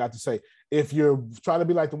sorry, I forgot to say, if you're trying to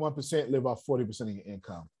be like the 1%, live off 40% of your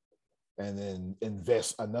income and then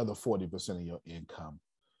invest another 40% of your income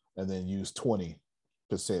and then use 20%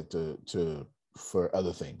 for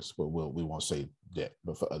other things. But we won't say debt,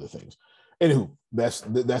 but for other things. Anywho, that's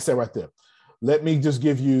it right there. Let me just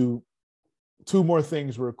give you two more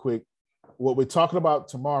things real quick. What we're talking about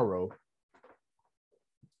tomorrow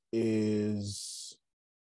is,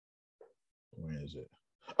 where is it?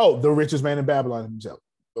 Oh, the richest man in Babylon himself.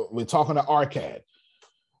 We're talking to Arcad.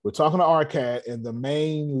 And the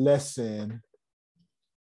main lesson,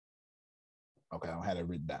 okay, I don't have it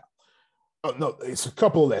written down. Oh, no, it's a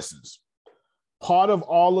couple of lessons. Part of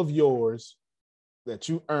all of yours that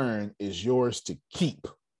you earn is yours to keep.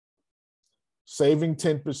 Saving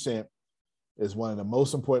 10% is one of the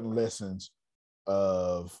most important lessons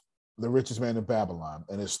of the richest man in Babylon.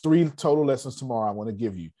 And there's 3 total lessons tomorrow I want to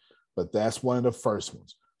give you, but that's one of the first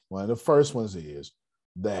ones. One of the first ones is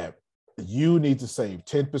that you need to save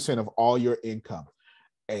 10% of all your income.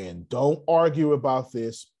 And don't argue about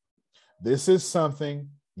this. This is something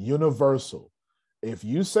universal. If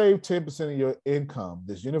you save 10% of your income,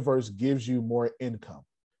 this universe gives you more income,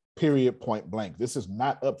 period, point blank. This is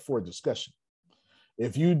not up for discussion.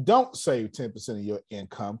 If you don't save 10% of your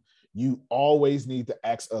income, you always need to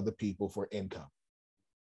ask other people for income.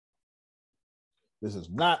 This is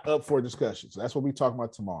not up for discussion. So that's what we're talking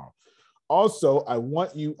about tomorrow. Also, I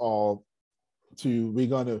want you all to, we're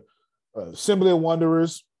going to, Assembly of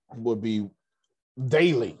Wanderers will be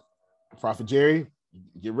daily. Prophet Jerry,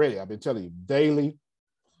 get ready. I've been telling you, daily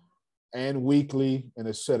and weekly and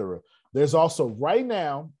etc. There's also right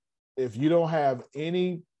now, if you don't have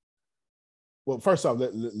any, well, first off,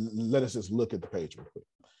 let us just look at the page real quick.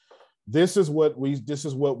 This is what we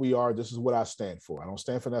are. This is what I stand for. I don't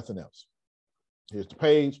stand for nothing else. Here's the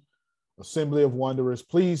page, Assembly of Wanderers.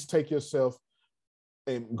 Please take yourself,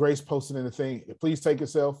 and Grace posted in the thing, please take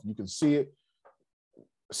yourself. You can see it.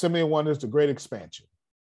 Assembly of Wanderers, the Great Expansion.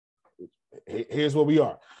 Here's what we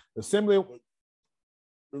are. Assembly,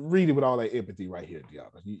 read it with all that empathy right here, Diana.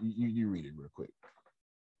 You read it real quick.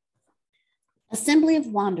 Assembly of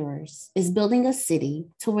Wanderers is building a city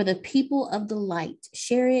to where the people of the light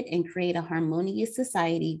share it and create a harmonious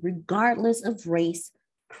society regardless of race,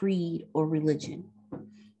 creed, or religion.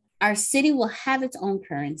 Our city will have its own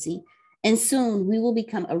currency, and soon we will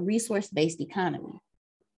become a resource-based economy.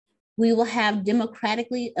 We will have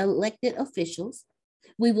democratically elected officials.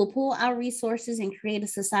 We will pool our resources and create a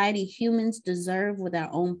society humans deserve with our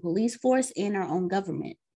own police force and our own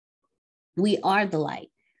government. We are the light.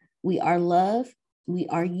 We are love. We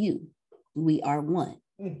are you. We are one.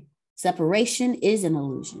 Separation is an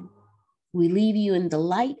illusion. We leave you in the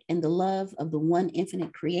light and the love of the one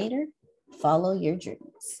infinite creator. Follow your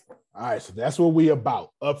dreams. All right, so that's what we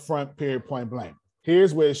about, upfront, period, point blank.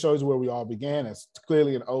 Here's where it shows you where we all began. It's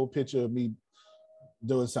clearly an old picture of me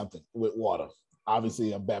doing something with water.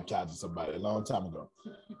 Obviously, I'm baptizing somebody a long time ago.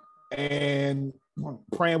 And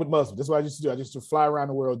praying with Muslims. That's what I used to do. I used to fly around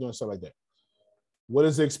the world doing stuff like that. What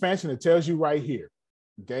is the expansion? It tells you right here.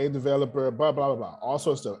 Game developer, blah, blah, blah, blah. All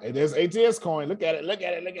sorts of stuff. And there's ATS coin. Look at it, look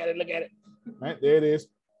at it, look at it, look at it. Right, there it is.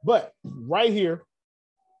 But right here,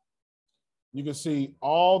 you can see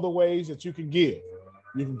all the ways that you can give.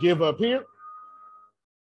 You can give up here.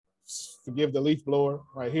 Forgive the leaf blower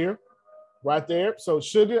right here. Right there. So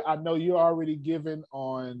Sugar, I know you're already giving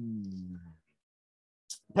on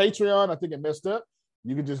Patreon. I think it messed up.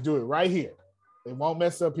 You can just do it right here. It won't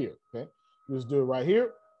mess up here. Okay. You just do it right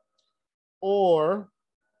here. Or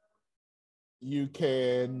you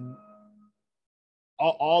can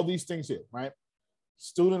all these things here, right?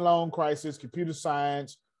 Student loan crisis, computer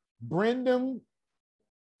science, Brendan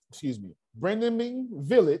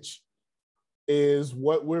Village is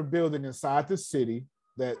what we're building inside the city,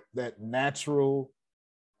 that natural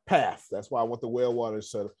path. That's why I want the well water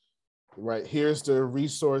set up. Right, here's the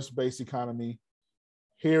resource-based economy.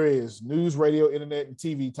 Here is news, radio, internet, and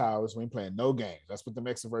TV towers. We ain't playing no games. That's what the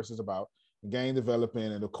Mexiverse is about. Game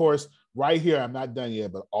development. And of course, right here, I'm not done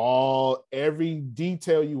yet, but every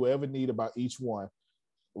detail you will ever need about each one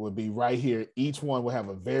will be right here. Each one will have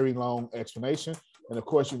a very long explanation. And of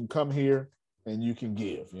course, you can come here and you can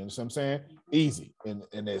give. You understand what I'm saying? Easy.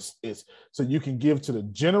 And it's so you can give to the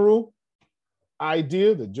general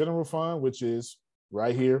idea, the general fund, which is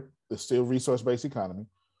right here, the still resource-based economy,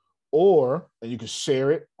 and you can share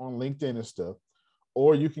it on LinkedIn and stuff,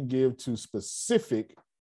 or you can give to specific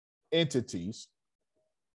entities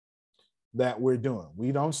that we're doing.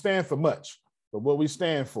 We don't stand for much, but what we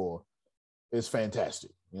stand for is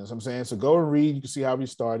fantastic. You know what I'm saying? So go and read. You can see how we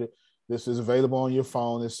started. This is available on your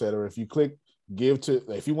phone, etc. If you click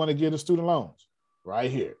if you want to give to student loans, right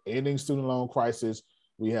here, ending student loan crisis,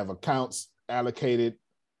 we have accounts allocated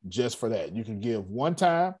just for that. You can give one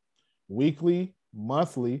time, weekly,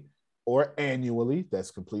 monthly, or annually.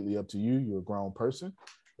 That's completely up to you. You're a grown person,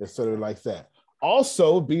 etc. like that.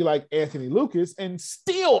 Also, be like Anthony Lucas and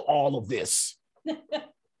steal all of this.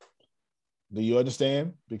 Do you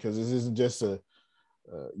understand? Because this isn't just a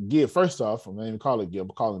give. First off, I'm not even call it give,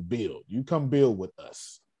 but call it build. You come build with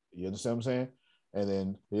us. You understand what I'm saying? And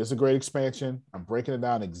then here's a great expansion. I'm breaking it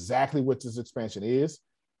down exactly what this expansion is.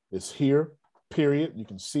 It's here, period. You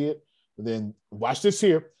can see it. And then watch this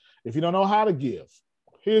here. If you don't know how to give,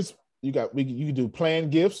 you can do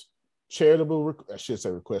planned gifts, charitable, I should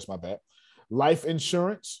say request, my bad. Life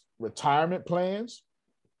insurance, retirement plans.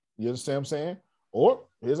 You understand what I'm saying? Or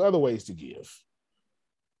here's other ways to give.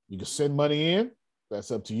 You can send money in.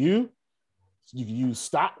 That's up to you. You can use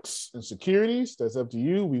stocks and securities. That's up to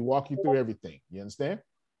you. We walk you through everything. You understand?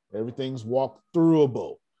 Everything's walk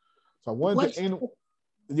throughable. So I wanted to end.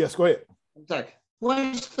 Yes, go ahead. Sorry.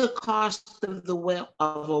 What's the cost of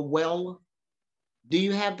a well? Do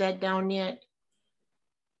you have that down yet?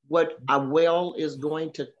 What a well is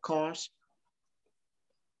going to cost?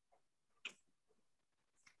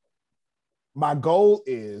 My goal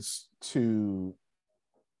is to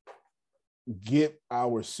get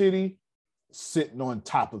our city sitting on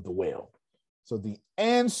top of the well. So the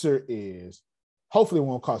answer is hopefully it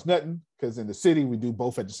won't cost nothing, because in the city we do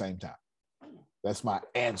both at the same time. That's my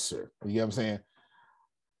answer. You know what I'm saying?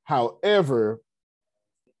 However,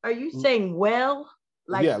 are you saying well,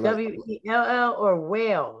 like WELL, or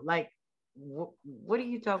whale? Like what are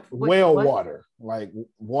you talking? Well water, like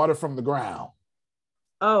water from the ground.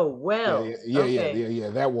 Oh, well. Yeah.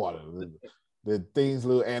 That water. The things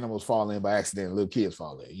little animals fall in by accident, little kids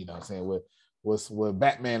fall in. You know what I'm saying? Where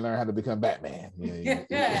Batman learned how to become Batman.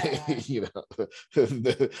 You know,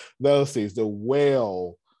 those things. The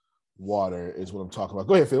well water is what I'm talking about.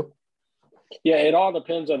 Go ahead, Phil. Yeah, it all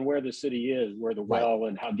depends on where the city is, where the well,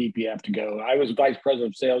 and how deep you have to go. I was vice president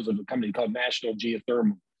of sales of a company called National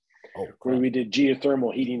Geothermal, where we did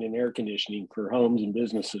geothermal heating and air conditioning for homes and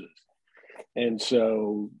businesses. And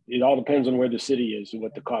so it all depends on where the city is and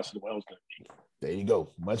what the cost of the well is going to be. There you go.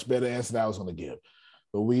 Much better answer than I was going to give.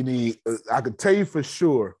 But we need, I could tell you for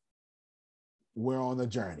sure, we're on a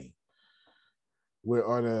journey. We're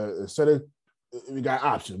on we got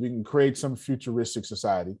options. We can create some futuristic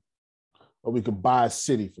society. or we could buy a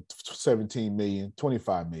city for 17 million,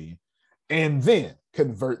 25 million, and then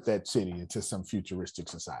convert that city into some futuristic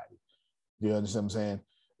society. You understand what I'm saying?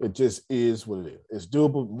 It just is what it is. It's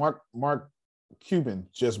doable. Mark Cuban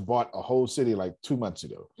just bought a whole city like 2 months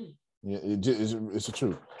ago. Yeah, it's the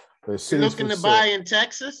truth. You're looking to buy in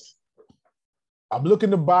Texas? I'm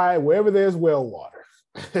looking to buy wherever there's well water.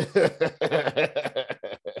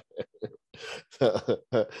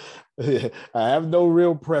 I have no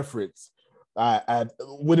real preference. I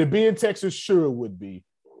would it be in Texas? Sure, it would be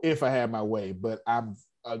if I had my way. But I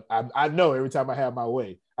know every time I have my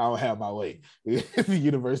way, I don't have my way. The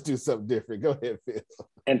universe do something different. Go ahead, Phil.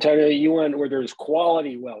 Antonio, you went where there's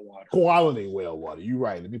quality well water. Quality well water. You're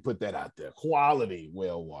right. Let me put that out there. Quality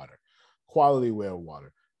well water. Quality well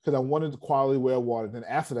water. Because I wanted the quality well water. Then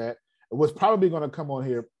after that, what's probably going to come on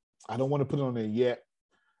here, I don't want to put it on there yet,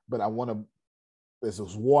 but I want to, there's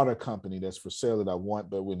this water company that's for sale that I want,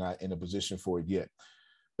 but we're not in a position for it yet.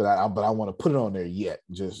 But I want to put it on there yet,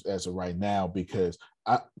 just as of right now, because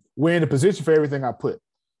we're in a position for everything I put.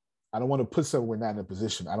 I don't want to put something we're not in a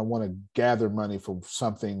position. I don't want to gather money for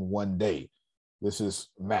something one day. This is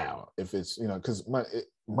now. If it's, because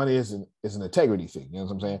money is an integrity thing. You know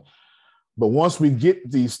what I'm saying? But once we get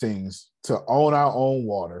these things to own our own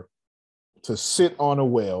water, to sit on a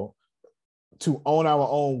well, to own our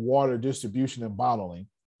own water distribution and bottling,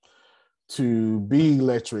 to be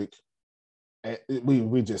electric,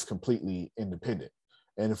 we just completely independent,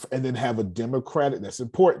 and then have a democratic. That's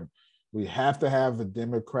important. We have to have a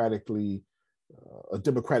democratic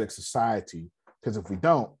society, because if we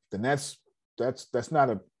don't, then that's not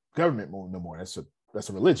a government no more. That's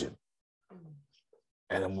a religion,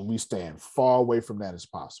 and then when we stand far away from that as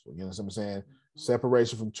possible, you know what I'm saying?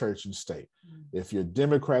 Separation from church and state. If you're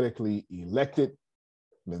democratically elected,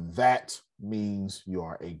 then that means you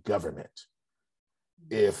are a government.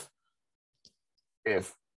 If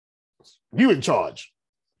you're in charge,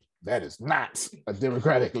 that is not a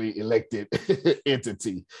democratically elected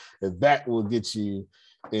entity. And that will get you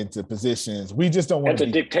into positions we just don't want to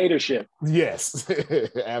be. That's a dictatorship. Yes,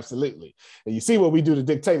 absolutely. And you see what we do to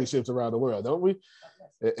dictatorships around the world, don't we?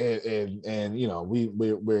 And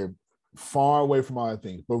we're far away from all the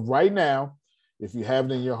things. But right now, if you have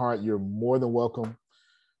it in your heart, you're more than welcome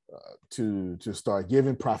to start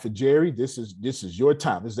giving. Prophet Jerry, this is your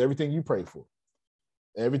time. This is everything you pray for.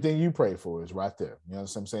 Everything you pray for is right there. You know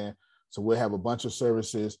what I'm saying? So we'll have a bunch of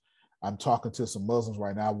services. I'm talking to some Muslims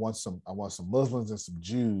right now. I want some Muslims and some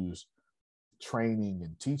Jews training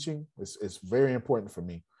and teaching. It's very important for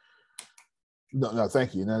me. No,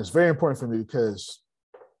 thank you. It's very important for me because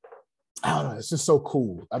I don't know, it's just so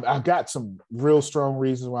cool. I've got some real strong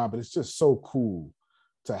reasons why, but it's just so cool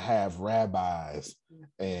to have rabbis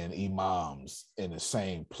and imams in the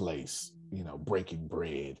same place, breaking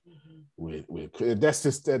bread with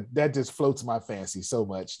that just floats my fancy so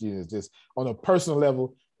much. Just on a personal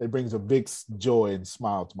level, it brings a big joy and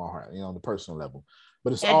smile to my heart, on the personal level.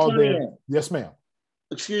 But it's Antonio, all there. Yes, ma'am.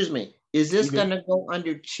 Excuse me. Is this going to go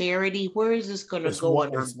under charity? Where is this going to go?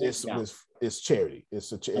 It's charity.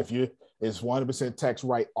 It's 100% tax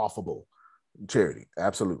write-offable charity.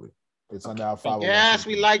 Absolutely. It's under our 501c3. Yes,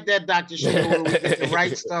 we like that, Dr. Shakur. We get the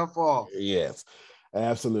right stuff off. Yes,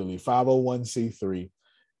 absolutely. 501c3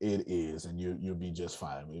 it is, and you'll be just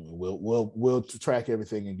fine. We'll track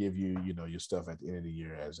everything and give you, your stuff at the end of the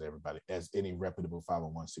year as any reputable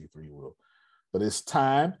 501c3 will. But it's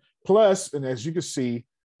time. Plus, and as you can see,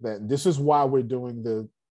 that this is why we're doing the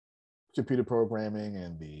computer programming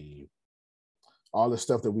and all the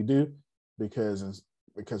stuff that we do, because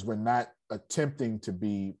we're not attempting to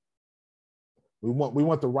be. We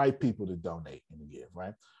want the right people to donate and give,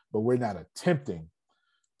 right? But we're not attempting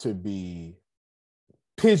to be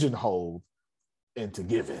pigeonholed into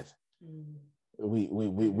giving.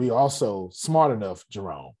 We also smart enough,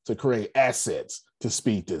 Jerome, to create assets to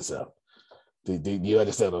speed this up. Do you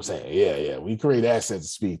understand what I'm saying? Yeah. We create assets to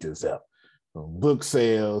speed this up. From book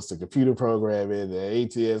sales to computer programming, the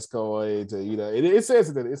ATS coin, to it says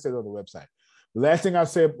on the website.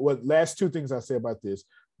 Last two things I say about this.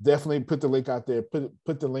 Definitely put the link out there.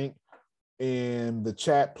 Put the link in the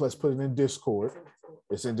chat, plus put it in Discord.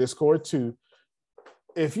 It's in Discord too.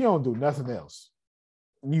 If you don't do nothing else,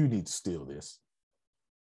 you need to steal this.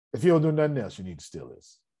 If you don't do nothing else, you need to steal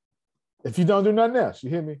this. If you don't do nothing else, you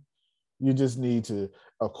hear me? You just need to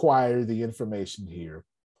acquire the information here,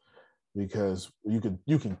 because you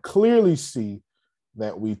can clearly see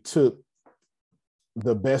that we took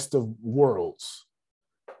the best of worlds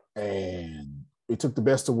and we took the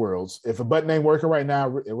best of worlds. If a button ain't working right now,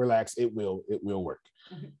 relax. It will work.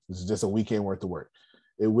 This is just a weekend worth of work.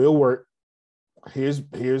 It will work. Here's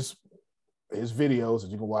his videos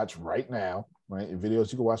that you can watch right now, right?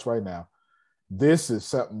 Videos you can watch right now. This is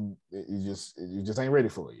something you just ain't ready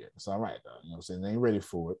for it yet. It's all right, though. You know what I'm saying? They ain't ready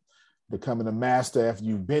for it. Becoming a master after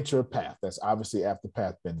you bent your path. That's obviously after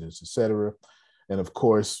path benders, etc. And of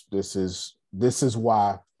course, this is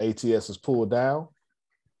why ATS is pulled down,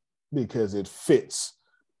 because it fits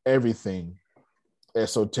everything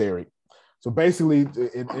esoteric. So basically,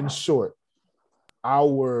 in short,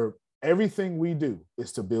 everything we do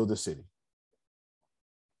is to build a city.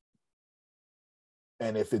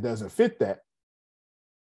 And if it doesn't fit that,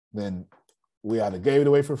 then we either gave it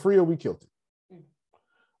away for free or we killed it.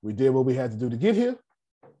 We did what we had to do to get here.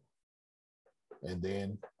 And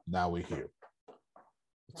then now we're here.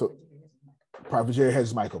 So Prophet Jerry has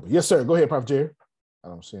his mic open. Yes, sir. Go ahead, Prophet Jerry. I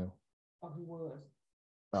don't see him. Oh, he was.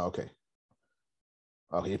 Oh, okay.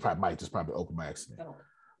 Oh, he probably might just probably open by accident.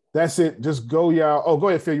 That's it. Just go, y'all. Oh, go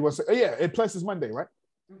ahead, Phil. You want to say? Oh, yeah, and plus it's Monday, right?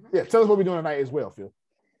 Mm-hmm. Yeah, tell us what we're doing tonight as well, Phil.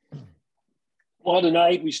 Well,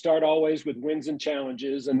 tonight we start always with wins and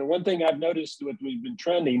challenges. And the one thing I've noticed what we've been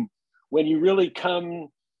trending, when you really come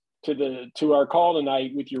to our call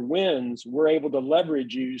tonight with your wins, we're able to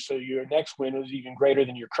leverage you so your next win is even greater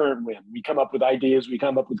than your current win. We come up with ideas, we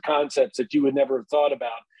come up with concepts that you would never have thought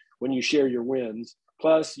about when you share your wins.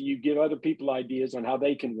 Plus, you give other people ideas on how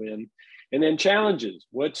they can win. And then challenges.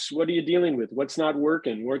 What are you dealing with? What's not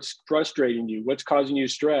working? What's frustrating you? What's causing you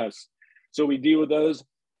stress? So we deal with those.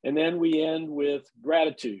 And then we end with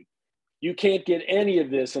gratitude. You can't get any of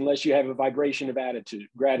this unless you have a vibration of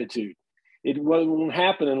gratitude. It won't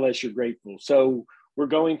happen unless you're grateful. So we're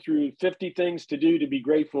going through 50 things to do to be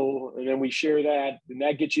grateful. And then we share that, and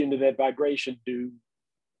that gets you into that vibration to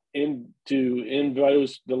invoke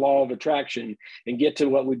the law of attraction and get to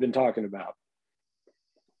what we've been talking about.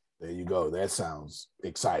 There you go. That sounds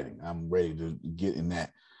exciting. I'm ready to get in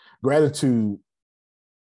that. Gratitude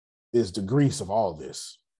is the grease of all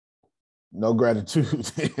this. No gratitude.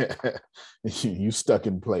 You stuck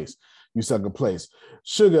in place. You stuck in place.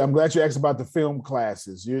 Sugar, I'm glad you asked about the film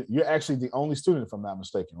classes. You're actually the only student, if I'm not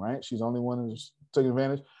mistaken, right? She's the only one who's taking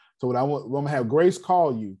advantage. So I'm going to have Grace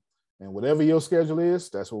call you, and whatever your schedule is,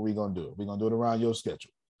 that's what we're going to do. We're going to do it around your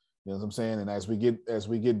schedule. You know what I'm saying? And as we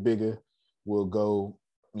get bigger, we'll go,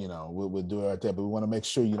 we'll do it right there. But we want to make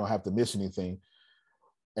sure you don't have to miss anything.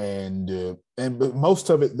 And but most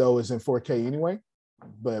of it, though, is in 4K anyway.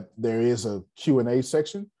 But there is a Q&A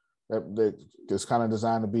section that's kind of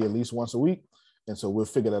designed to be at least once a week. And so we'll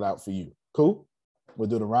figure that out for you. Cool? We'll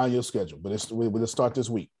do it around your schedule. But we'll start this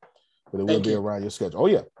week. But it will be around your schedule. Oh,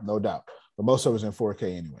 yeah, no doubt. But most of it's in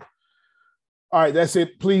 4K anyway. All right, that's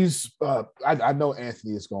it. Please, I know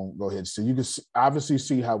Anthony is going to go ahead. So you can obviously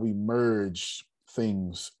see how we merge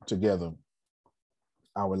things together.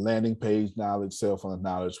 Our landing page knowledge, cell phone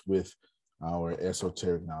knowledge with our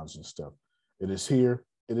esoteric knowledge and stuff. It is here.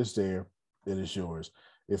 It is there. It is yours.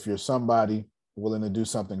 If you're somebody willing to do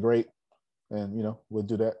something great, and we'll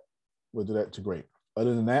do that. We'll do that to great.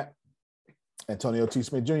 Other than that, Antonio T.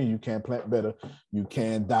 Smith Jr., you can plant better. You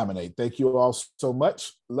can dominate. Thank you all so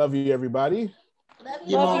much. Love you, everybody. Love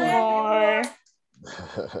you more.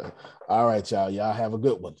 All right, y'all. Y'all have a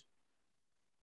good one.